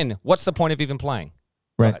tournament, you're in. What's the point of even playing?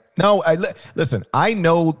 Right. No, listen, I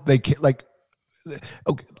know they can't,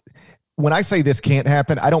 okay. When I say this can't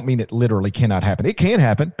happen, I don't mean it literally cannot happen. It can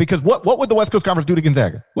happen, because what would the West Coast Conference do to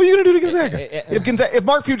Gonzaga? What are you going to do to Gonzaga? If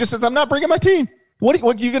Mark Few just says, I'm not bringing my team, what are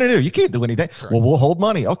you going to do? You can't do anything. Sure. Well, we'll hold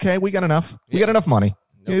money. Okay, we got enough. We got enough money.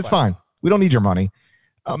 No it's fine. We don't need your money.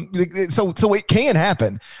 So it can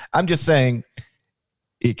happen. I'm just saying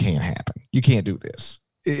it can't happen. You can't do this.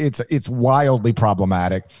 It's wildly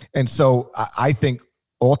problematic. And so I think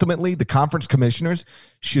ultimately the conference commissioners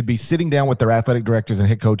should be sitting down with their athletic directors and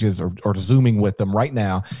head coaches or Zooming with them right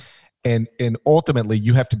now. And ultimately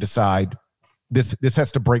you have to decide this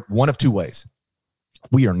has to break one of two ways.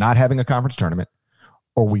 We are not having a conference tournament,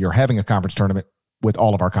 or we are having a conference tournament with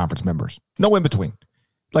all of our conference members. No in between.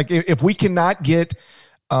 Like, if we cannot get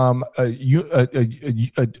a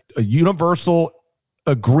universal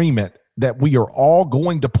agreement that we are all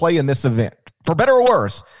going to play in this event, for better or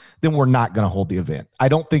worse, then we're not going to hold the event. I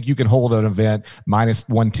don't think you can hold an event minus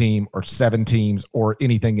 1 team or 7 teams or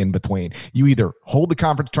anything in between. You either hold the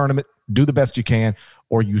conference tournament, do the best you can,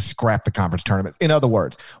 or you scrap the conference tournament. In other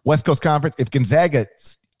words, West Coast Conference, if Gonzaga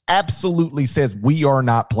absolutely says we are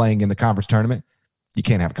not playing in the conference tournament, you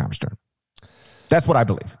can't have a conference tournament. That's what I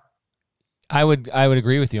believe. I would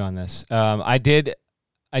agree with you on this. I did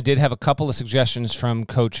have a couple of suggestions from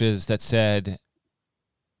coaches that said,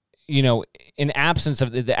 in absence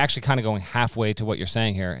of the actually kind of going halfway to what you're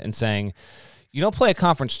saying here and saying, you don't play a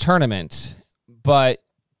conference tournament, but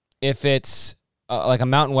if it's like a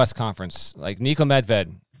Mountain West Conference, like Niko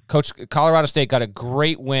Medved, coach Colorado State, got a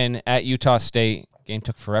great win at Utah State. Game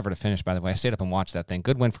took forever to finish, by the way. I stayed up and watched that thing.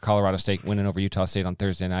 Good win for Colorado State, winning over Utah State on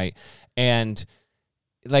Thursday night. And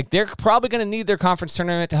they're probably going to need their conference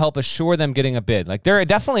tournament to help assure them getting a bid. Like, they're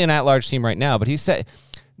definitely an at-large team right now, but he said,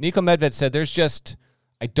 Niko Medved said, there's just,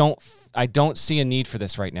 I don't see a need for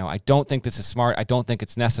this right now. I don't think this is smart. I don't think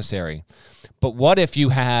it's necessary. But what if you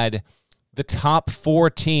had the top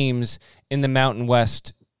 4 teams in the Mountain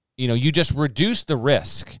West? You just reduce the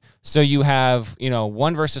risk. So you have,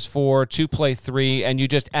 1 versus 4, 2 play 3, and you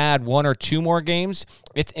just add 1 or 2 more games.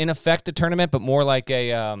 It's in effect a tournament, but more like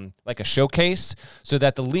a showcase, so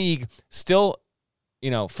that the league still,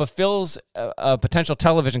 fulfills a potential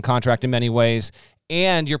television contract in many ways.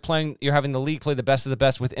 And you're having the league play the best of the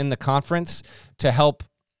best within the conference to help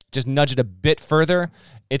just nudge it a bit further.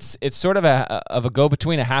 It's sort of a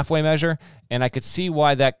go-between, a halfway measure, and I could see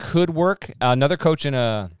why that could work. Another coach in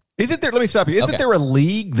a... Isn't there? Let me stop you. Isn't there a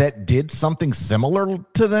league that did something similar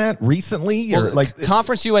to that recently? Or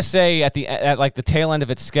Conference USA at the tail end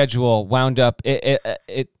of its schedule wound up.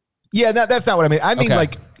 Yeah, that's not what I mean. I mean,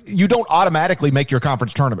 you don't automatically make your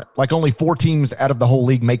conference tournament. Like, only 4 teams out of the whole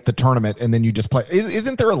league make the tournament, and then you just play.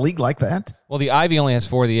 Isn't there a league like that? Well, the Ivy only has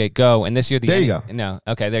 4 of the 8 go, and this year there you go. No,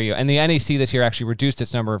 okay, there you go. And the NEC this year actually reduced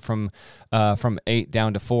its number from 8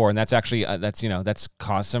 down to 4, and that's actually that's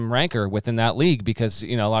caused some rancor within that league, because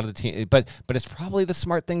a lot of the team. But it's probably the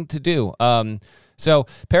smart thing to do. So,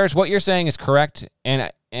 Parrish, what you're saying is correct,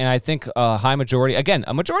 and And I think a majority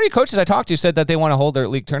of coaches I talked to said that they want to hold their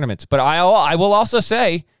league tournaments. But I will also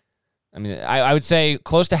say, I would say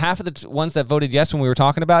close to half of the ones that voted yes when we were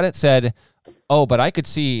talking about it said, oh, but I could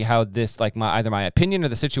see how this, like, either my opinion or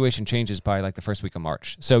the situation changes by, like, the first week of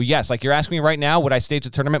March. So, yes, like you're asking me right now, would I stage the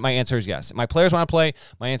tournament? My answer is yes. If my players want to play,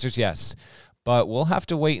 my answer is yes. But we'll have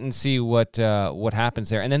to wait and see what happens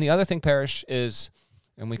there. And then the other thing, Parrish, is,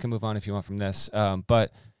 and we can move on if you want from this,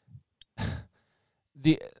 but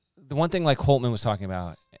the one thing like Holtman was talking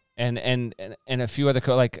about, and a few other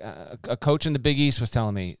a coach in the Big East was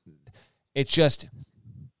telling me, it's just,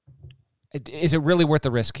 is it really worth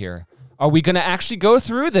the risk here? Are we going to actually go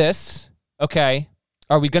through this? Okay.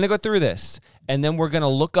 Are we going to go through this? And then we're going to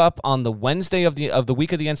look up on the Wednesday of the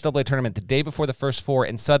week of the NCAA tournament, the day before the first four,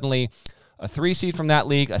 and suddenly a 3 seed from that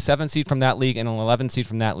league, a 7 seed from that league, and an 11 seed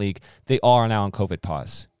from that league, they all are now on COVID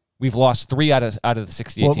pause. We've lost 3 out of the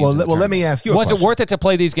 68 teams. Well, let me ask you a question. Was it worth it to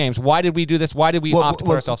play these games? Why did we do this? Why did we opt to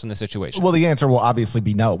put ourselves in this situation? Well, the answer will obviously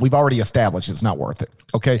be no. We've already established it's not worth it.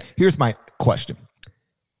 Okay, yeah. Here's my question.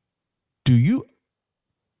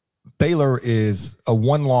 Baylor is a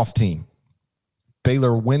one-loss team.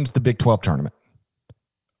 Baylor wins the Big 12 tournament.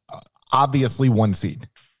 Obviously 1 seed.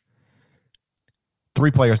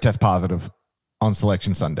 3 players test positive on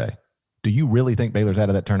Selection Sunday. Do you really think Baylor's out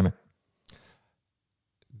of that tournament?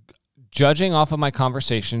 Judging off of my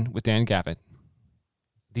conversation with Dan Gavitt,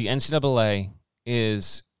 the NCAA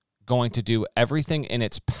is going to do everything in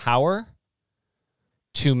its power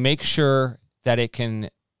to make sure that it can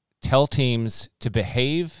tell teams to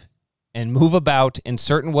behave and move about in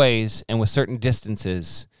certain ways and with certain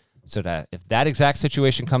distances so that if that exact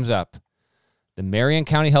situation comes up, the Marion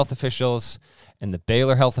County health officials and the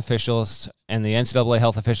Baylor health officials and the NCAA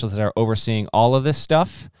health officials that are overseeing all of this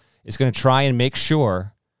stuff is going to try and make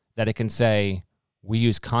sure that it can say, we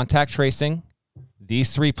use contact tracing.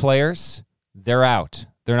 These 3 players, they're out.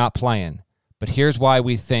 They're not playing. But here's why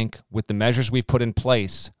we think with the measures we've put in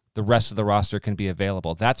place, the rest of the roster can be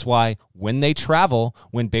available. That's why when they travel,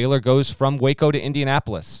 when Baylor goes from Waco to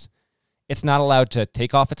Indianapolis, it's not allowed to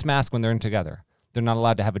take off its mask when they're in together. They're not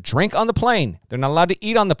allowed to have a drink on the plane. They're not allowed to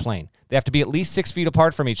eat on the plane. They have to be at least 6 feet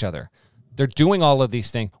apart from each other. They're doing all of these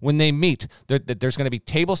things. When they meet, there's going to be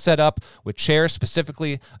tables set up with chairs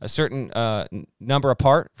specifically a certain number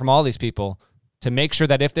apart from all these people to make sure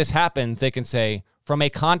that if this happens, they can say, from a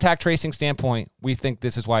contact tracing standpoint, we think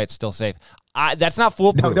this is why it's still safe. That's not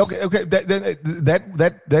foolproof. No, okay.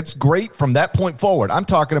 That's great from that point forward. I'm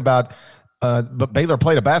talking about but Baylor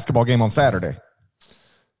played a basketball game on Saturday.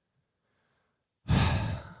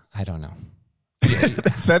 I don't know.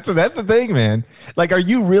 That's the thing, man. Like, are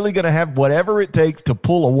you really going to have whatever it takes to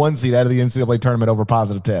pull a 1 seed out of the NCAA tournament over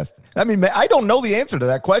positive test? I mean, I don't know the answer to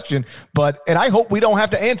that question, and I hope we don't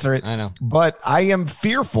have to answer it. I know, but I am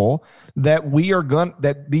fearful that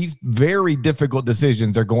that these very difficult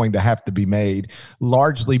decisions are going to have to be made,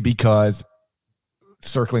 largely because,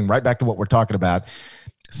 circling right back to what we're talking about,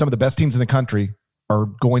 some of the best teams in the country are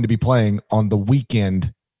going to be playing on the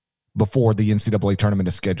weekend before the NCAA tournament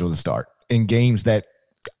is scheduled to start, in games that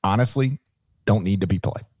honestly don't need to be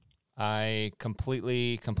played. I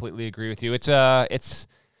completely agree with you. It's an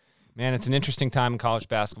interesting time in college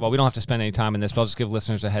basketball. We don't have to spend any time in this, but I'll just give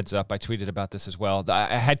listeners a heads up. I tweeted about this as well.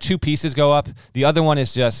 I had 2 pieces go up. The other one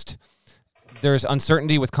is just there's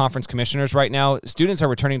uncertainty with conference commissioners right now. Students are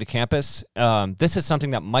returning to campus. This is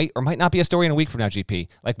something that might or might not be a story in a week from now, GP.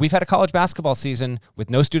 Like, we've had a college basketball season with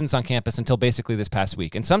no students on campus until basically this past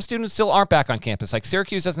week. And some students still aren't back on campus. Like,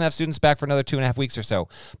 Syracuse doesn't have students back for another 2.5 weeks or so.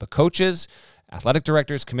 But coaches, athletic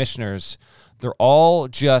directors, commissioners, they're all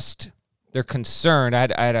just, they're concerned. I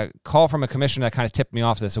had a call from a commissioner that kind of tipped me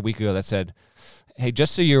off this a week ago that said, hey,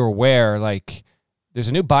 just so you're aware, like, there's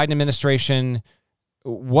a new Biden administration.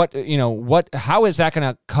 How is that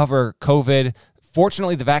going to cover COVID?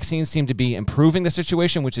 Fortunately, the vaccines seem to be improving the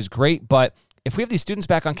situation, which is great. But if we have these students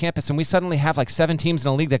back on campus and we suddenly have like 7 teams in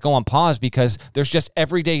a league that go on pause because there's just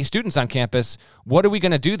everyday students on campus, what are we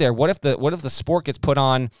going to do there? What if the sport gets put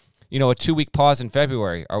on, a 2-week pause in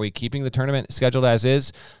February? Are we keeping the tournament scheduled as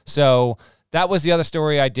is? So that was the other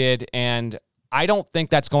story I did. And I don't think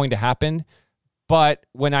that's going to happen. But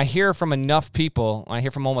when I hear from enough people, when I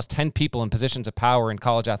hear from almost 10 people in positions of power in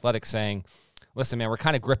college athletics saying, listen, man, we're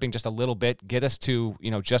kind of gripping just a little bit, get us to,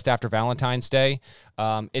 just after Valentine's Day.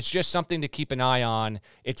 It's just something to keep an eye on.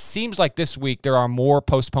 It seems like this week there are more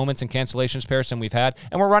postponements and cancellations, Paris, than we've had,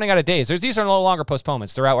 and we're running out of days. These are no longer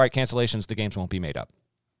postponements. They're outright cancellations. The games won't be made up.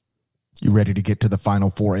 You ready to get to the Final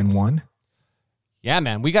Four in one? Yeah,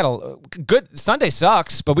 man. We got a good Sunday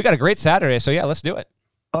sucks, but we got a great Saturday. So, yeah, let's do it.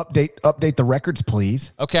 Update the records,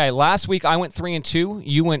 please. Okay, last week I went 3-2.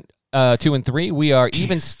 You went 2-3. We are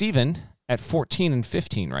even Steven at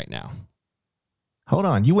 14-15 right now. Hold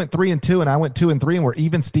on. You went 3-2 and I went 2-3 and we're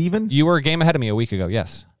even Steven? You were a game ahead of me a week ago,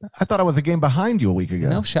 yes. I thought I was a game behind you a week ago.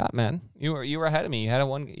 No shot, man. You were ahead of me. You had a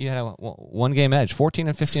one game edge,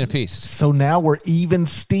 14-15 apiece. So now we're even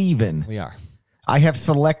Steven. We are. I have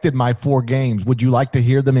selected my 4 games. Would you like to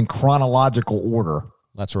hear them in chronological order?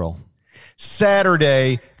 Let's roll.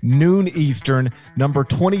 Saturday, noon Eastern, number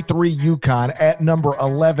 23 UConn at number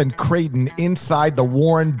 11 Creighton inside the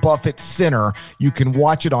Warren Buffett Center. You can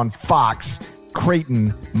watch it on Fox.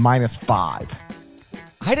 Creighton -5.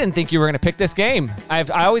 I didn't think you were going to pick this game. I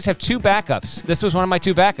always have 2 backups. This was one of my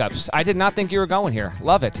 2 backups. I did not think you were going here.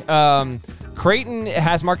 Love it. Creighton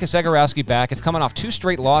has Marcus Zegarowski back. It's coming off 2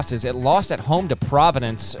 straight losses. It lost at home to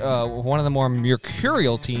Providence, one of the more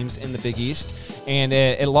mercurial teams in the Big East, and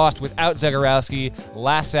it lost without Zegarowski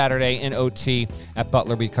last Saturday in OT at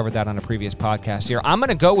Butler. We covered that on a previous podcast here. I'm going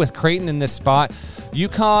to go with Creighton in this spot.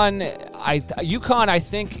 UConn, I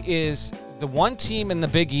think, is the one team in the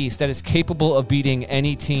Big East that is capable of beating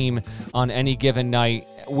any team on any given night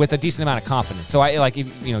with a decent amount of confidence. So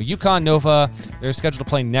UConn, Nova, they're scheduled to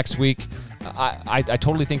play next week. I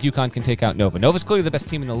totally think UConn can take out Nova. Nova's clearly the best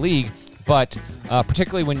team in the league, but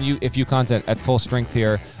particularly if UConn's at full strength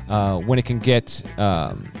here, when it can get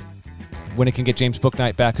James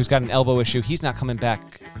Bouknight back, who's got an elbow issue, he's not coming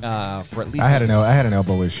back for at least. I had an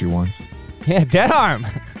elbow issue once. Yeah, dead arm.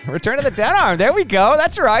 Return to the dead arm. There we go.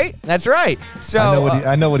 That's right. So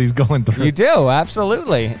I know what he's going through. You do,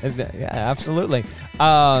 absolutely. Yeah, absolutely.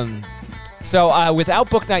 So without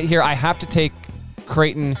Bouknight here, I have to take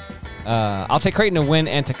Creighton. I'll take Creighton to win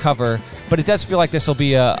and to cover, but it does feel like this will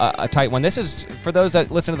be a tight one. This is for those that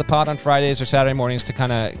listen to the pod on Fridays or Saturday mornings to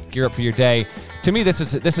kind of gear up for your day. To me, this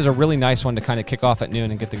is a really nice one to kind of kick off at noon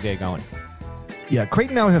and get the day going. Yeah,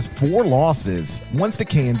 Creighton now has 4 losses. One's to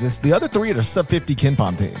Kansas. The other 3 are sub-50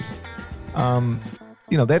 KenPom teams.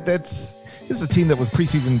 This is a team that was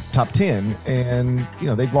preseason top 10, and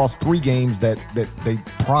they've lost 3 games that they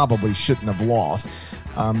probably shouldn't have lost.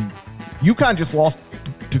 UConn just lost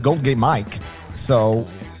to Golden Gate Mike, so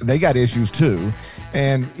they got issues too.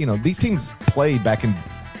 And these teams played back in,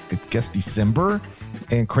 I guess, December,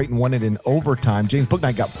 and Creighton won it in overtime. James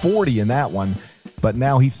Bouknight got 40 in that one. But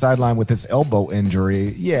now he's sidelined with this elbow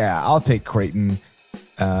injury. Yeah, I'll take Creighton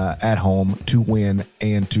at home to win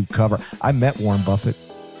and to cover. I met Warren Buffett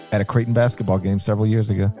at a Creighton basketball game several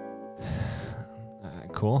years ago.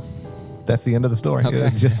 Cool. That's the end of the story. Okay.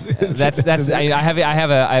 I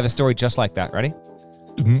have a story just like that. Ready?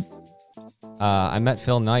 Mm-hmm. I met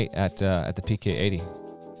Phil Knight at the PK80.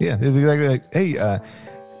 Yeah, it's exactly like, hey,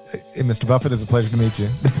 Mr. Buffett, it's a pleasure to meet you.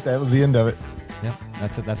 That was the end of it. Yeah,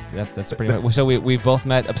 that's it. That's pretty much. So we've both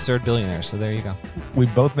met absurd billionaires. So there you go. We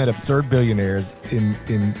both met absurd billionaires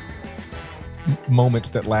in moments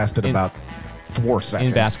that lasted about 4 seconds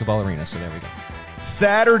in basketball arena. So there we go.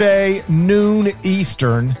 Saturday, noon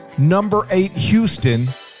Eastern, number 8 Houston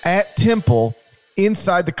at Temple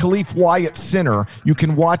inside the Khalif Wyatt Center. You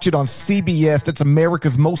can watch it on CBS. That's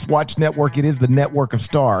America's most watched network. It is the network of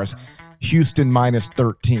stars. Houston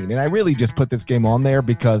 -13. And I really just put this game on there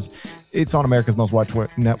because it's on America's most watched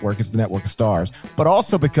network. It's the network of stars. But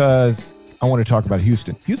also because I want to talk about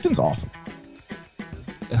Houston. Houston's awesome.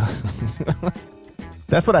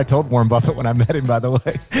 That's what I told Warren Buffett when I met him, by the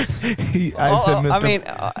way. I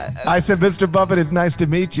said, Mr. Buffett, it's nice to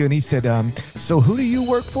meet you. And he said, so who do you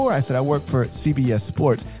work for? I said, I work for CBS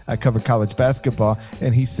Sports. I cover college basketball.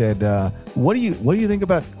 And he said, what do you think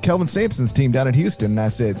about Kelvin Sampson's team down in Houston? And I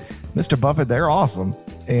said, Mr. Buffett, they're awesome.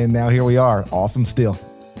 And now here we are, awesome still.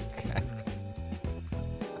 Okay.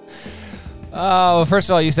 Oh, first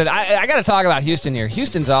of all, you said, I got to talk about Houston here.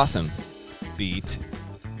 Houston's awesome. Beat.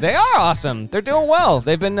 They are awesome. They're doing well.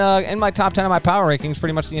 They've been in my top 10 of my power rankings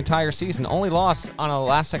pretty much the entire season. Only lost on a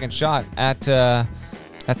last-second shot at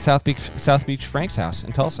South Beach Frank's house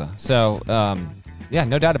in Tulsa. So, yeah,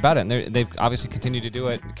 no doubt about it. And they've obviously continued to do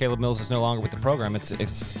it. Caleb Mills is no longer with the program. It's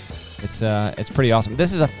pretty awesome.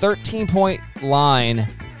 This is a 13-point line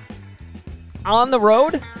on the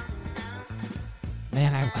road.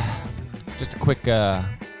 Man, just a quick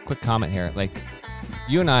comment here. Like,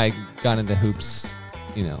 you and I got into hoops,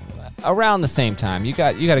 around the same time. You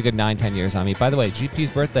got a good 9-10 years on me. By the way, GP's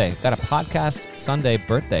birthday. Got a podcast Sunday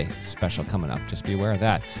birthday special coming up. Just be aware of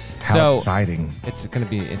that. How exciting. It's gonna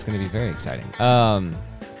be very exciting.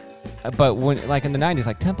 But when, like in the 90s,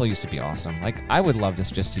 like Temple used to be awesome. Like I would love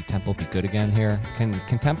to just see Temple be good again here. Can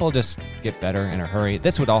Temple just get better in a hurry?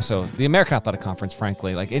 This would also, the American Athletic Conference,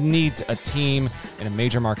 frankly, like it needs a team in a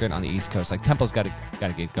major market on the East Coast. Like Temple's got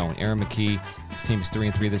to get going. Aaron McKee, his team is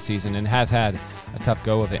 3-3 this season and has had a tough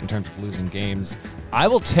go of it in terms of losing games. I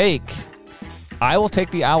will take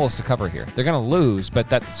the Owls to cover here. They're going to lose, but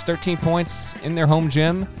that's 13 points in their home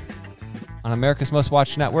gym on America's Most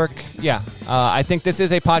Watched Network. Yeah, I think this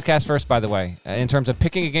is a podcast first, by the way, in terms of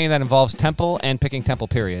picking a game that involves Temple and picking Temple,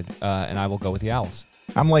 period. And I will go with the Owls.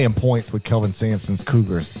 I'm laying points with Kelvin Sampson's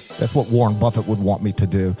Cougars. That's what Warren Buffett would want me to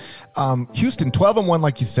do. Houston, 12-1,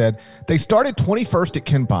 like you said. They started 21st at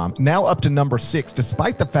KenPom, now up to number 6,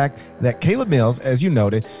 despite the fact that Caleb Mills, as you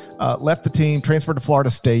noted, left the team, transferred to Florida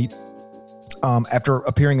State after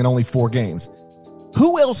appearing in only 4 games.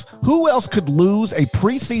 Who else could lose a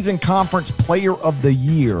preseason conference player of the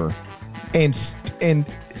year and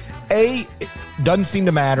A, it doesn't seem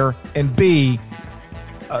to matter, and B,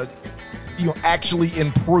 actually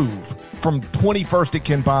improve from 21st at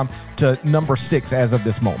KenPom to number 6 as of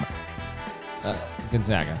this moment?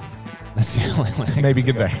 Gonzaga. That's the only one. Maybe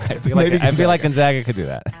Gonzaga. I feel like Gonzaga could do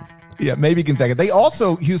that. Yeah, maybe Gonzaga. They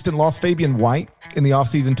also, Houston lost Fabian White in the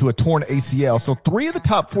offseason to a torn ACL. So 3 of the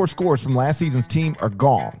top 4 scorers from last season's team are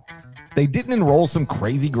gone. They didn't enroll some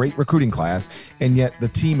crazy great recruiting class, and yet the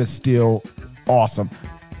team is still awesome.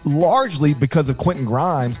 Largely because of Quentin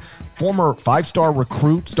Grimes, former 5-star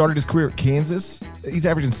recruit, started his career at Kansas. He's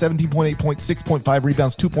averaging 17.8 points, 6.5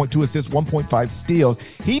 rebounds, 2.2 assists, 1.5 steals.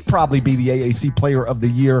 He'd probably be the AAC player of the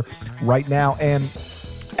year right now. And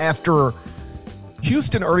after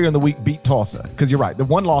Houston earlier in the week beat Tulsa, because you're right, the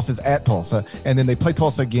one loss is at Tulsa, and then they play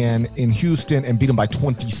Tulsa again in Houston and beat them by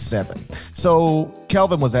 27. So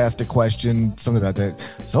Kelvin was asked a question, something about that.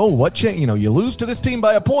 So what changed? You lose to this team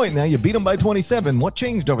by a point, now you beat them by 27. What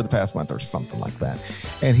changed over the past month, or something like that?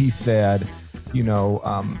 And he said,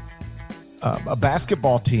 a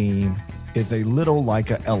basketball team is a little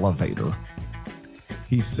like an elevator.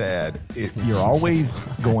 He said, you're always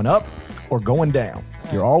going up or going down.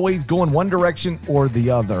 You're always going one direction or the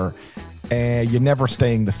other, and you're never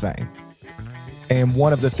staying the same. And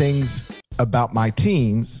one of the things about my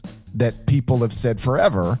teams that people have said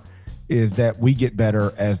forever is that we get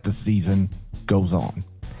better as the season goes on.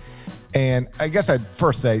 And I guess I'd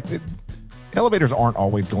first say elevators aren't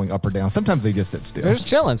always going up or down. Sometimes they just sit still. They're just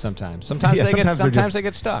chilling sometimes. Sometimes they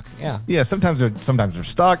get stuck. Yeah. Yeah, sometimes they're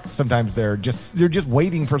stuck. Sometimes they're just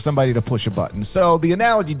waiting for somebody to push a button. So the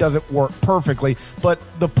analogy doesn't work perfectly, but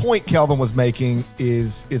the point Kelvin was making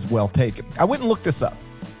is well taken. I went and looked this up.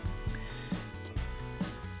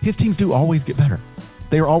 His teams do always get better.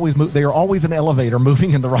 They are always an elevator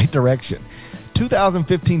moving in the right direction.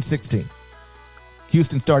 2015-16.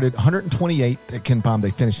 Houston started 128th at KenPom.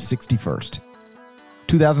 They finished 61st.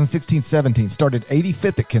 2016-17 started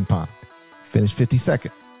 85th at KenPom. Finished 52nd.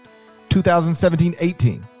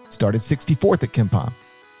 2017-18 started 64th at KenPom.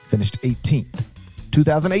 Finished 18th.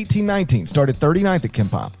 2018-19 started 39th at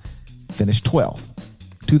KenPom. Finished 12th.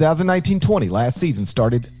 2019-20 last season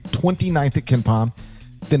started 29th at KenPom.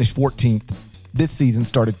 Finished 14th. This season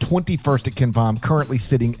started 21st at KenPom, currently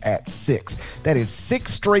sitting at 6th. That is 6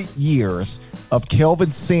 straight years of Kelvin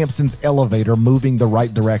Sampson's elevator moving the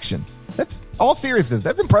right direction. That's all seriousness.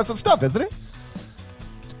 That's impressive stuff, isn't it?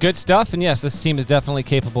 It's good stuff, and yes, this team is definitely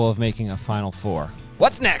capable of making a Final Four.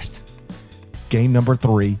 What's next? Game number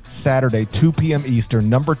 3, Saturday, 2 p.m. Eastern,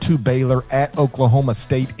 number 2 Baylor at Oklahoma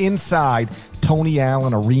State inside Tony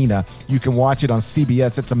Allen Arena. You can watch it on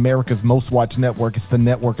CBS. It's America's Most Watched Network. It's the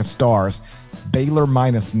network of stars. Baylor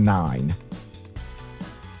 -9.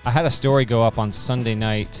 I had a story go up on Sunday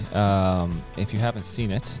night. If you haven't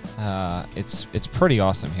seen it, it's pretty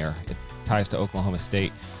awesome here. It ties to Oklahoma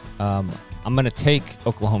State. I'm going to take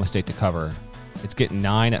Oklahoma State to cover. It's getting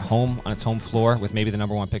 9 at home on its home floor with maybe the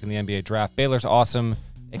number 1 pick in the NBA draft. Baylor's awesome.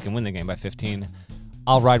 It can win the game by 15.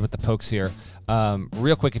 I'll ride with the Pokes here.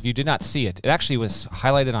 Real quick, if you did not see it, it actually was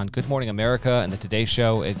highlighted on Good Morning America and the Today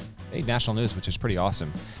Show. It made national news, which is pretty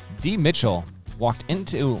awesome. D. Mitchell walked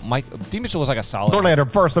into Mike. D. Mitchell was like a solid. Orlando,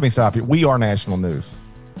 first, let me stop you. We are national news.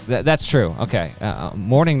 That's true. Okay.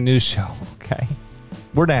 Morning news show. Okay.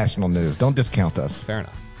 We're national news. Don't discount us. Fair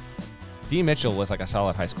enough. D. Mitchell was like a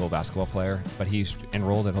solid high school basketball player, but he's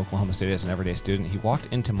enrolled at Oklahoma State as an everyday student. He walked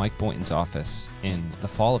into Mike Boynton's office in the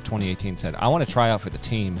fall of 2018, said, I want to try out for the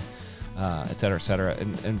team, et cetera, et cetera.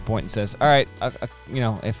 And Boynton says, all right,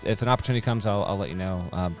 if an opportunity comes, I'll let you know.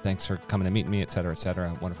 Thanks for coming and meeting me, et cetera, et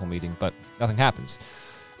cetera. Wonderful meeting, but nothing happens.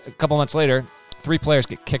 A couple months later, 3 players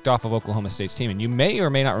get kicked off of Oklahoma State's team. And you may or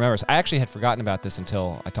may not remember this. I actually had forgotten about this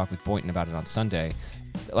until I talked with Boynton about it on Sunday.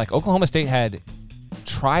 Like, Oklahoma State had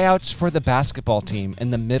tryouts for the basketball team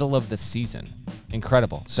in the middle of the season.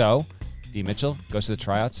 Incredible. So, D. Mitchell goes to the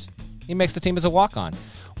tryouts. He makes the team as a walk-on.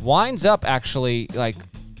 Winds up actually, like,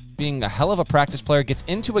 being a hell of a practice player. Gets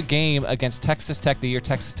into a game against Texas Tech the year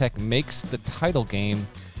Texas Tech makes the title game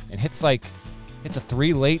and hits a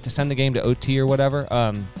 3 late to send the game to OT or whatever.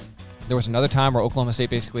 There was another time where Oklahoma State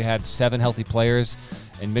basically had 7 healthy players,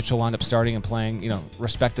 and Mitchell wound up starting and playing,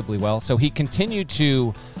 respectably well. So he continued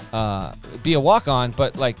to be a walk-on,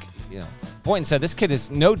 but Boynton said this kid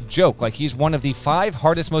is no joke. Like, he's one of the 5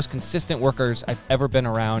 hardest, most consistent workers I've ever been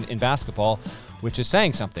around in basketball, which is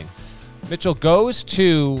saying something. Mitchell goes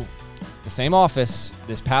to the same office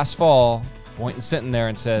this past fall. Boynton's sitting there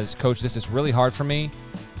and says, "Coach, this is really hard for me,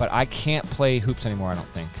 but I can't play hoops anymore, I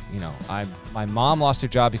don't think. My mom lost her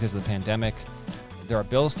job because of the pandemic. There are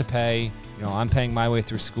bills to pay. I'm paying my way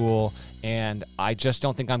through school, and I just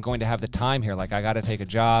don't think I'm going to have the time here. Like, I got to take a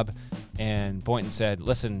job." And Boynton said,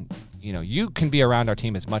 "Listen, you can be around our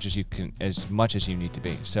team as much as you need to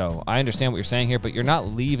be. So I understand what you're saying here, but you're not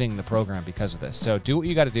leaving the program because of this. So do what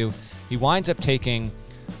you got to do." He winds up taking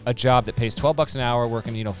a job that pays $12 an hour,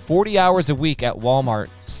 working 40 hours a week at Walmart,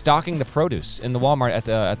 stocking the produce in the Walmart at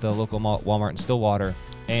the local Walmart in Stillwater.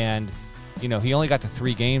 And he only got to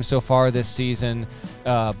 3 games so far this season,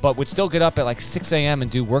 but would still get up at 6 a.m. and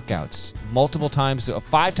do workouts multiple times,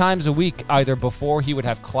 5 times a week, either before he would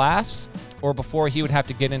have class or before he would have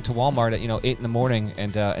to get into Walmart at 8 in the morning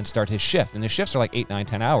and start his shift. And his shifts are 8, 9,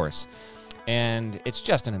 10 hours. And it's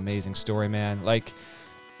just an amazing story, man.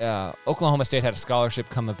 Oklahoma State had a scholarship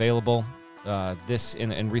come available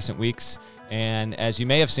in recent weeks. And as you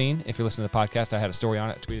may have seen, if you're listening to the podcast, I had a story on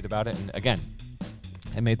it, tweeted about it. And again,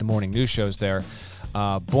 I made the morning news shows there.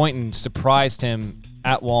 Boynton surprised him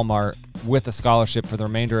at Walmart with a scholarship for the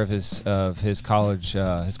remainder of his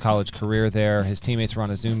college career there. His teammates were on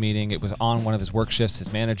a Zoom meeting. It was on one of his work shifts.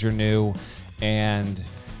 His manager knew, and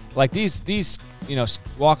these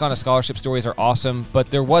walk on a scholarship stories are awesome.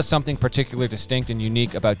 But there was something particularly distinct and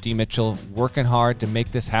unique about D. Mitchell working hard to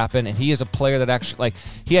make this happen. And he is a player that actually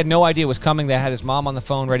he had no idea it was coming. They had his mom on the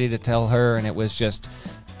phone ready to tell her, and it was just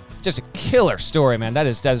a killer story, man. That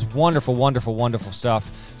is wonderful, wonderful, wonderful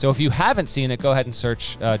stuff. So if you haven't seen it, go ahead and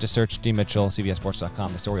search D. Mitchell,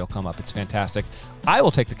 CBSSports.com. The story will come up. It's fantastic. I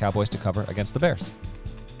will take the Cowboys to cover against the Bears.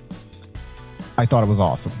 I thought it was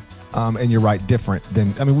awesome. And you're right, different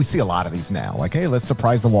than, we see a lot of these now. Hey, let's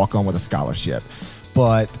surprise the walk-on with a scholarship.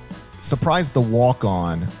 But surprise the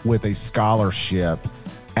walk-on with a scholarship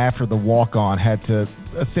after the walk-on had to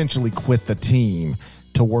essentially quit the team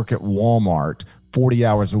to work at Walmart 40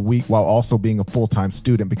 hours a week while also being a full-time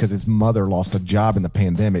student because his mother lost a job in the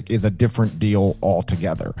pandemic is a different deal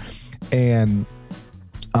altogether. And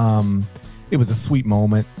it was a sweet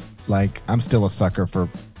moment. I'm still a sucker for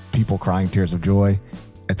people crying tears of joy.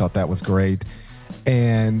 I thought that was great.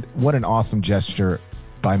 And what an awesome gesture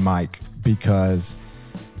by Mike, because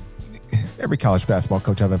every college basketball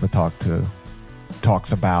coach I've ever talked to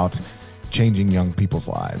talks about changing young people's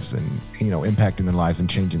lives and, impacting their lives and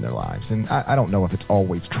changing their lives. And I don't know if it's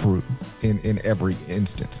always true in every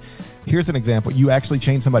instance. Here's an example. You actually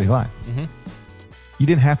changed somebody's life. Mm-hmm. You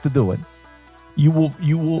didn't have to do it. You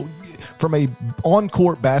will, from a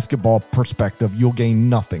on-court basketball perspective, you'll gain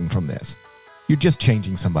nothing from this. You're just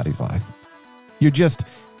changing somebody's life. You're just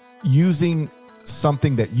using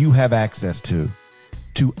something that you have access to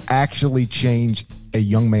actually change a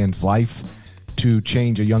young man's life, to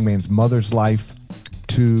change a young man's mother's life,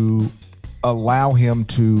 to allow him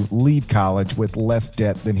to leave college with less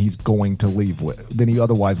debt than he's going to leave with, than he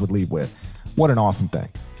otherwise would leave with. What an awesome thing.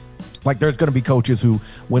 There's going to be coaches who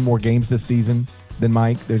win more games this season than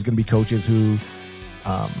Mike. There's going to be coaches who,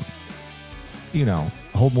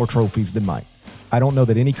 hold more trophies than Mike. I don't know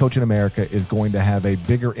that any coach in America is going to have a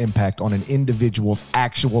bigger impact on an individual's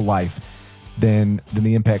actual life than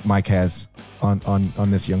the impact Mike has on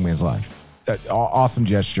this young man's life. Awesome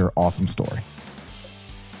gesture, awesome story.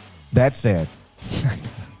 That said,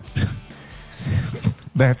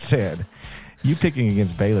 you picking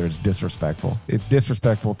against Baylor is disrespectful. It's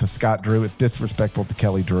disrespectful to Scott Drew. It's disrespectful to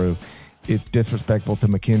Kelly Drew. It's disrespectful to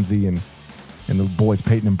McKenzie and the boys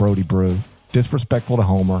Peyton and Brody Brew. Disrespectful to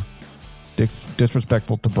Homer.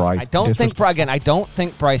 Disrespectful to Bryce. I don't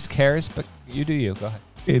think Bryce cares, but you do you. Go ahead.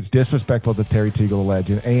 It's disrespectful to Terry Teagle, the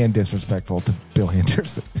legend, and disrespectful to Bill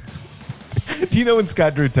Henderson. Do you know when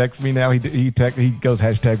Scott Drew texts me now, he goes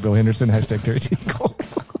hashtag Bill Henderson, hashtag Terry Teagle.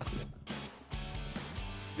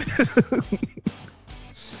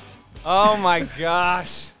 Oh my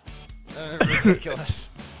gosh.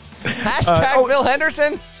 Ridiculous. Hashtag Bill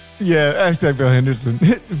Henderson. Yeah, hashtag Bill Henderson.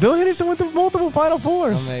 Bill Henderson went to multiple Final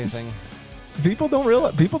Fours. Amazing. People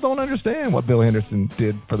don't understand what Bill Henderson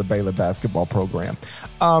did for the Baylor basketball program.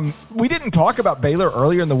 We didn't talk about Baylor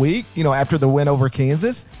earlier in the week, after the win over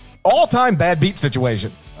Kansas. All-time bad beat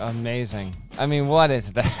situation. Amazing. I mean, what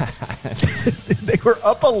is that? They were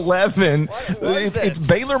up 11. It's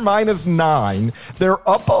Baylor -9. They're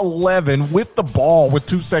up 11 with the ball with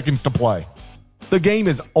 2 seconds to play. The game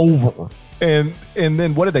is over. And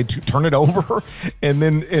then what did they turn it over? And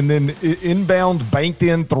then inbound banked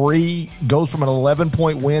in 3 goes from an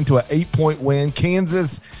 11-point win to an 8-point win.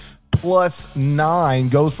 Kansas +9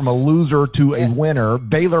 goes from a loser to a winner.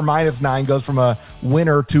 Baylor -9 goes from a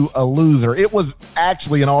winner to a loser. It was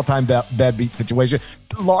actually an all-time bad beat situation,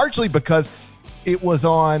 largely because it was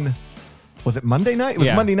on, was it Monday night? It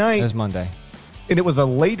was Monday night. It was Monday. And it was a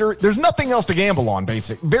later, there's nothing else to gamble on,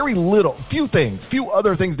 very little, few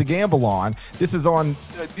other things to gamble on. This is on,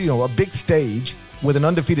 a big stage with an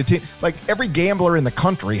undefeated team. Like every gambler in the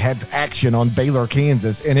country had action on Baylor,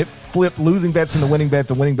 Kansas, and it flipped losing bets into winning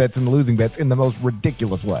bets and winning bets into losing bets in the most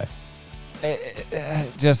ridiculous way.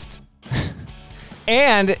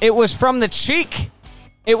 And it was from the cheek.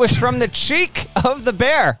 It was from the cheek of the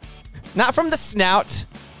bear, not from the snout,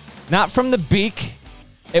 not from the beak.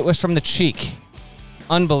 It was from the cheek.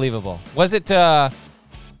 Unbelievable. Was it? I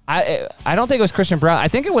don't think it was Christian Brown. I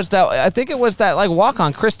think it was that like walk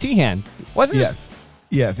on Chris Tehan. Wasn't it?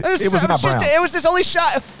 Yes. It was not Brown. It was his only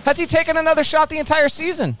shot. Has he taken another shot the entire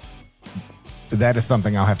season? That is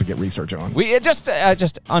something I'll have to get research on.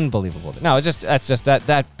 Just unbelievable. No,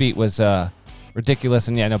 that beat was ridiculous.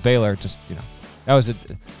 And Baylor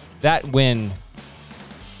that win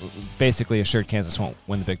basically assured Kansas won't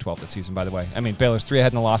win the Big 12 this season, by the way. I mean, Baylor's 3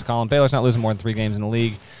 ahead in the loss column. Baylor's not losing more than 3 games in the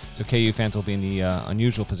league, so KU fans will be in the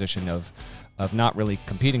unusual position of not really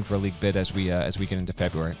competing for a league bid as we get into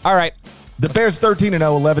February. All right. The Bears 13-0,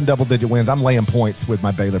 11 double-digit wins. I'm laying points with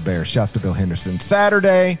my Baylor Bears. Shouts to Bill Henderson.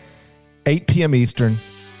 Saturday, 8 p.m. Eastern,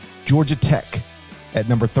 Georgia Tech at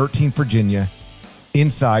number 13 Virginia,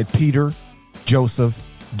 inside Peter Joseph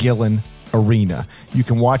Gillen Arena. You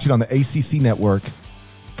can watch it on the ACC network.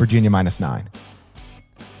 Virginia -9.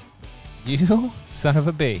 You son of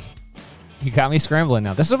a bee. You got me scrambling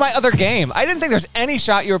now. This is my other game. I didn't think there's any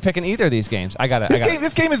shot you were picking either of these games.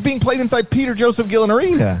 This game is being played inside Peter Joseph Gillen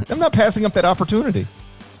Arena. I'm not passing up that opportunity.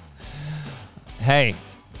 Hey,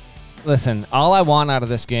 listen, all I want out of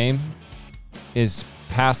this game is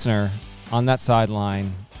Pastner on that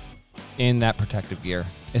sideline in that protective gear.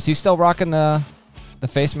 Is he still rocking the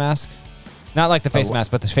face mask? Not like the face mask,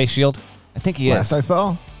 but the face shield? I think he is. Last I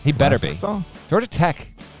saw. He better be. Georgia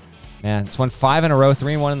Tech, man, it's won 5 in a row,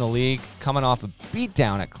 3-1 in the league, coming off a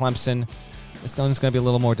beatdown at Clemson. This one's going to be a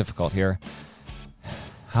little more difficult here.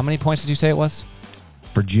 How many points did you say it was?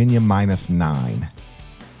 Virginia -9.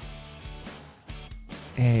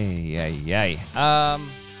 Hey.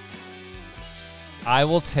 I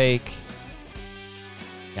will take.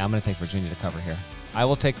 Yeah, I'm going to take Virginia to cover here. I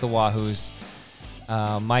will take the Wahoos.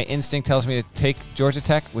 My instinct tells me to take Georgia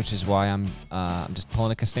Tech, which is why I'm just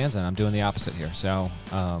pulling a Costanza, and I'm doing the opposite here. So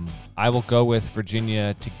I will go with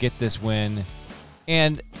Virginia to get this win,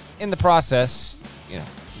 and in the process,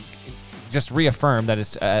 just reaffirm that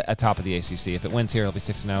it's at top of the ACC. If it wins here, it'll be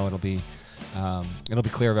 6-0. It'll be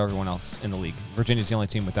clear of everyone else in the league. Virginia's the only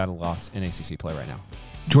team without a loss in ACC play right now.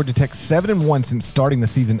 Georgia Tech 7-1 since starting the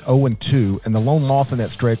season 0-2, and the lone loss in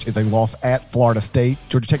that stretch is a loss at Florida State.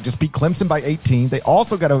 Georgia Tech just beat Clemson by 18. They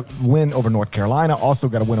also got a win over North Carolina, also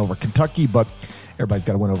got a win over Kentucky, but everybody's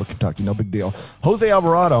got to win over Kentucky. No big deal. Jose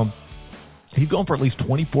Alvarado, he's going for at least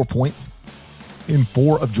 24 points in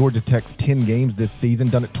 4 of Georgia Tech's 10 games this season,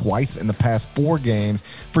 done it twice in the past 4 games.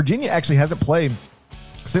 Virginia actually hasn't played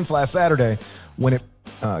since last Saturday when it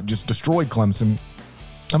just destroyed Clemson.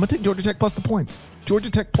 I'm going to take Georgia Tech plus the points.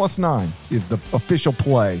 Georgia Tech +9 is the official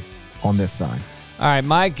play on this side. All right,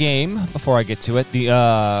 my game, before I get to it,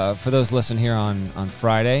 for those listening here on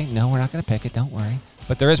Friday, no, we're not going to pick it, don't worry.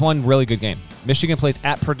 But there is one really good game. Michigan plays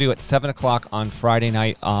at Purdue at 7 o'clock on Friday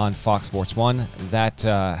night on Fox Sports 1. That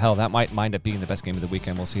might wind up being the best game of the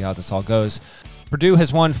weekend. We'll see how this all goes. Purdue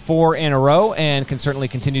has won 4 in a row and can certainly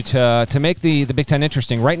continue to make the Big Ten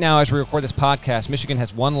interesting. Right now, as we record this podcast, Michigan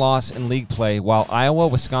has 1 loss in league play, while Iowa,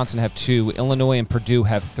 Wisconsin have 2, Illinois and Purdue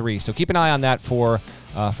have 3. So keep an eye on that for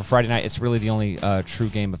Friday night. It's really the only true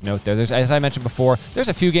game of note there. There's, as I mentioned before, there's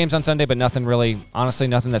a few games on Sunday, but nothing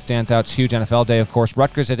that stands out. It's huge NFL day, of course.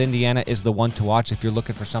 Rutgers at Indiana is the one to watch if you're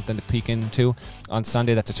looking for something to peek into on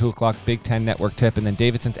Sunday. That's a 2 o'clock Big Ten Network tip. And then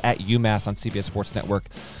Davidson's at UMass on CBS Sports Network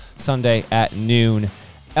Sunday at noon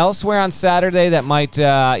Elsewhere on Saturday, that might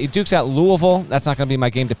Duke's at Louisville. That's not going to be my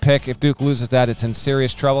game to pick. If Duke loses that, it's in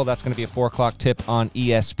serious trouble. That's going to be a 4 o'clock tip on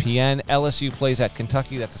ESPN. LSU plays at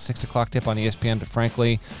Kentucky. That's a 6 o'clock tip on ESPN. But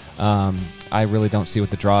frankly, I really don't see what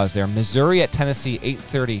the draw is there. Missouri at Tennessee,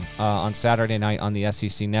 8:30 on Saturday night on the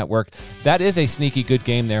SEC Network. That is a sneaky good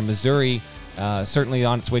game there. Missouri certainly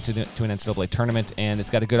on its way to an NCAA tournament, and it's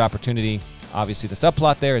got a good opportunity. Obviously, the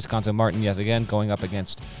subplot there is Gonzo Martin yet again going up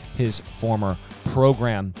against his former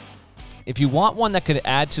program. If you want one that could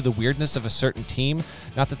add to the weirdness of a certain team,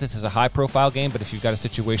 not that this is a high-profile game, but if you've got a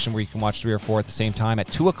situation where you can watch 3 or 4 at the same time,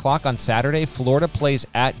 at 2 o'clock on Saturday, Florida plays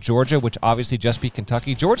at Georgia, which obviously just beat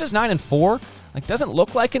Kentucky. Georgia's 9-4. Doesn't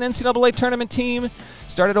look like an NCAA tournament team.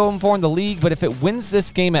 Started 0-4 in the league, but if it wins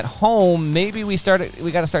this game at home, maybe we got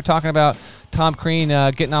to start talking about Tom Crean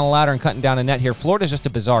getting on a ladder and cutting down a net here. Florida's just a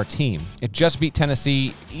bizarre team. It just beat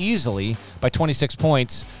Tennessee easily by 26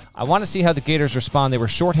 points. I want to see how the Gators respond. They were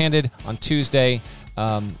shorthanded on Tuesday.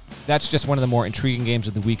 That's just one of the more intriguing games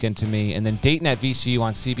of the weekend to me. And then Dayton at VCU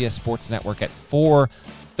on CBS Sports Network at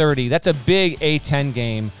 4:30. That's a big A-10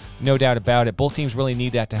 game, no doubt about it. Both teams really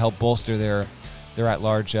need that to help bolster their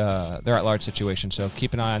at-large situation. So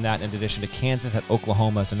keep an eye on that. In addition to Kansas at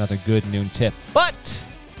Oklahoma is another good noon tip. But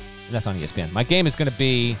that's on ESPN. My game is going to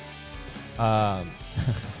be UCLA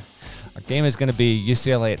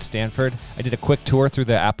at Stanford. I did a quick tour through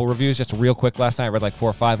the Apple reviews, just real quick last night. I read like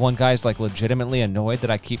 4 or 5. One guy's like legitimately annoyed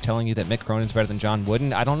that I keep telling you that Mick Cronin's better than John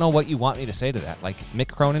Wooden. I don't know what you want me to say to that. Like, Mick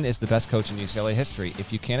Cronin is the best coach in UCLA history.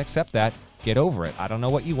 If you can't accept that, get over it. I don't know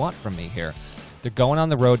what you want from me here. They're going on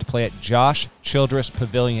the road to play at Josh Childress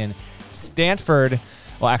Pavilion. Stanford...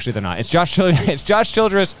 Well, actually, they're not. It's Josh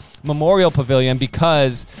Childress Memorial Pavilion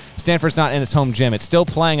because Stanford's not in its home gym. It's still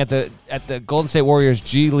playing at the Golden State Warriors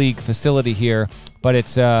G League facility here, but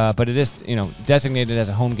it is designated as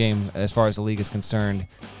a home game as far as the league is concerned.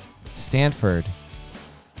 Stanford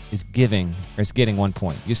is getting 1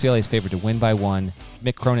 point. UCLA is favored to win by 1.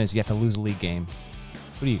 Mick Cronin is yet to lose a league game.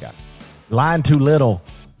 What do you got? Line too little.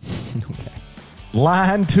 Okay.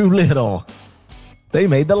 Line too little. They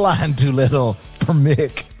made the line too little for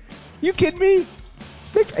Mick. You kidding me?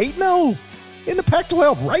 Mick's 8-0 in the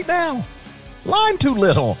Pac-12 right now. Line too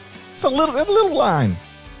little. It's a little line.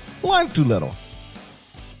 Line's too little.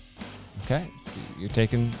 Okay. You're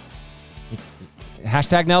taking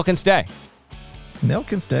hashtag Nell can stay. Nell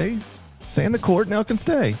can stay. Stay in the court. Nell can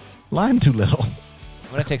stay. Line too little.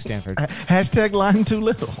 I'm going to take Stanford. Hashtag line too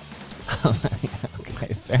little.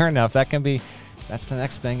 Okay, fair enough. That's the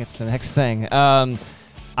next thing. It's the next thing.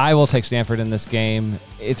 I will take Stanford in this game.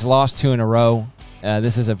 It's lost 2 in a row.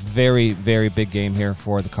 This is a very, very big game here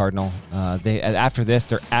for the Cardinal. After this,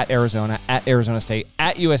 they're at Arizona State,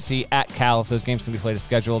 at USC, at Cal. If those games can be played as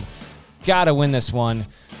scheduled, got to win this one.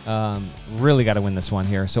 Really got to win this one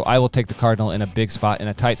here. So I will take the Cardinal in a big spot, in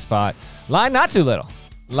a tight spot. Line not too little.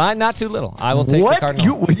 I will take the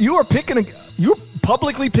Cardinal. You're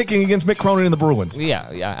publicly picking against Mick Cronin and the Bruins. Yeah,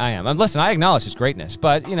 I am. Listen, I acknowledge his greatness,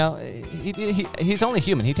 but he's only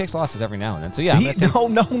human. He takes losses every now and then. So yeah. No,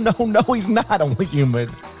 he's not only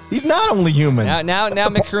human. He's not only human. Now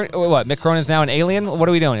Mick Cronin, what? Mick Cronin's now an alien? What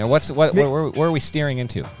are we doing here? Where are we steering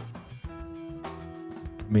into? I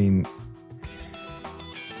mean,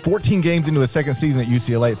 14 games into his second season at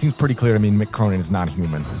UCLA, it seems pretty clear to me Mick Cronin is not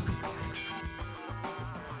human.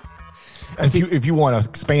 If you want to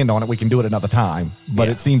expand on it, we can do it another time. But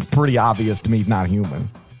It seems pretty obvious to me he's not human.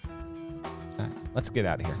 All right, let's get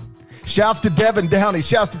out of here. Shouts to Devin Downey.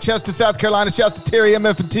 Shouts to Chester, South Carolina. Shouts to Terry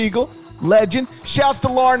M.F. Antigua. Legend. Shouts to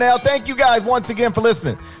Larnell. Thank you guys once again for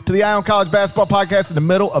listening to the Ion College Basketball Podcast in the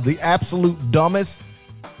middle of the absolute dumbest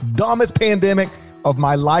pandemic of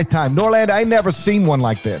my lifetime. Norland, I never seen one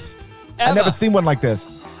like this. I never seen one like this.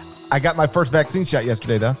 I got my first vaccine shot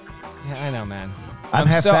yesterday, though. Yeah, I know, man. I'm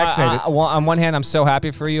half vaccinated. On one hand, I'm so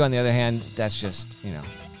happy for you. On the other hand, that's just,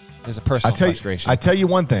 there's a personal frustration. I tell you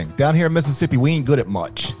one thing. Down here in Mississippi, we ain't good at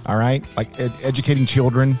much, all right? Like educating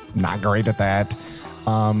children, not great at that.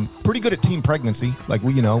 Pretty good at teen pregnancy. Like,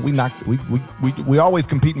 we always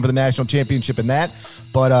competing for the national championship in that.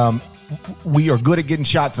 But we are good at getting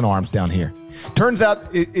shots in arms down here. Turns out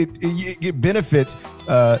it benefits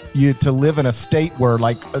you to live in a state where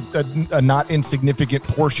like a not insignificant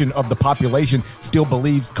portion of the population still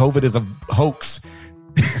believes COVID is a hoax.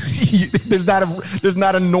 There's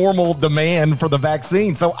not a normal demand for the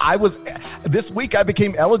vaccine. So this week I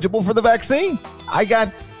became eligible for the vaccine. I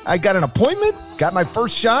got an appointment, got my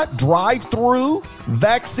first shot, drive-through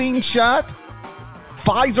vaccine shot,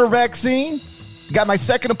 Pfizer vaccine. Got my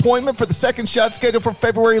second appointment for the second shot scheduled for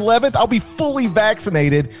February 11th. I'll be fully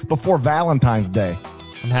vaccinated before Valentine's Day.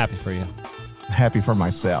 I'm happy for you. happy for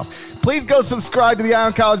myself. Please go subscribe to the Eye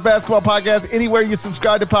on College Basketball Podcast anywhere you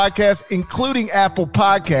subscribe to podcasts, including Apple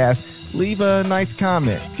Podcasts. Leave a nice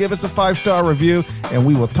comment. Give us a 5-star review, and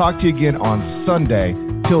we will talk to you again on Sunday.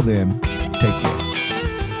 Till then, take care.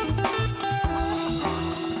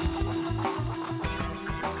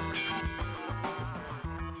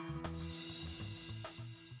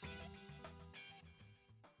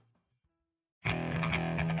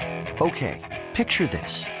 Okay, picture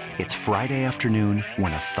this. It's Friday afternoon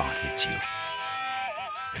when a thought hits you.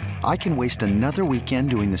 I can waste another weekend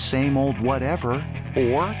doing the same old whatever,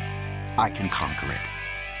 or I can conquer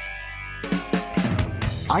it.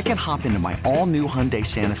 I can hop into my all-new Hyundai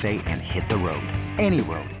Santa Fe and hit the road. Any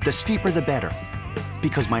road. The steeper, the better.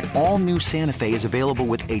 Because my all-new Santa Fe is available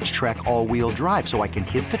with H-Track all-wheel drive, so I can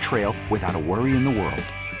hit the trail without a worry in the world.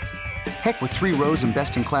 Heck, with 3 rows and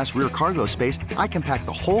best-in-class rear cargo space, I can pack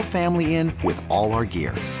the whole family in with all our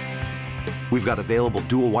gear. We've got available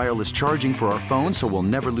dual wireless charging for our phones, so we'll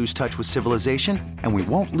never lose touch with civilization, and we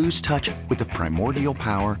won't lose touch with the primordial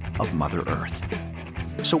power of Mother Earth.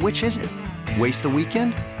 So which is it? Waste the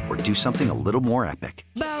weekend or do something a little more epic?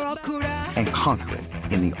 And conquer it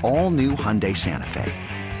in the all-new Hyundai Santa Fe.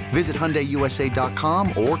 Visit HyundaiUSA.com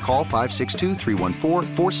or call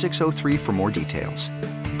 562-314-4603 for more details.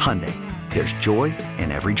 Hyundai, there's joy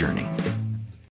in every journey.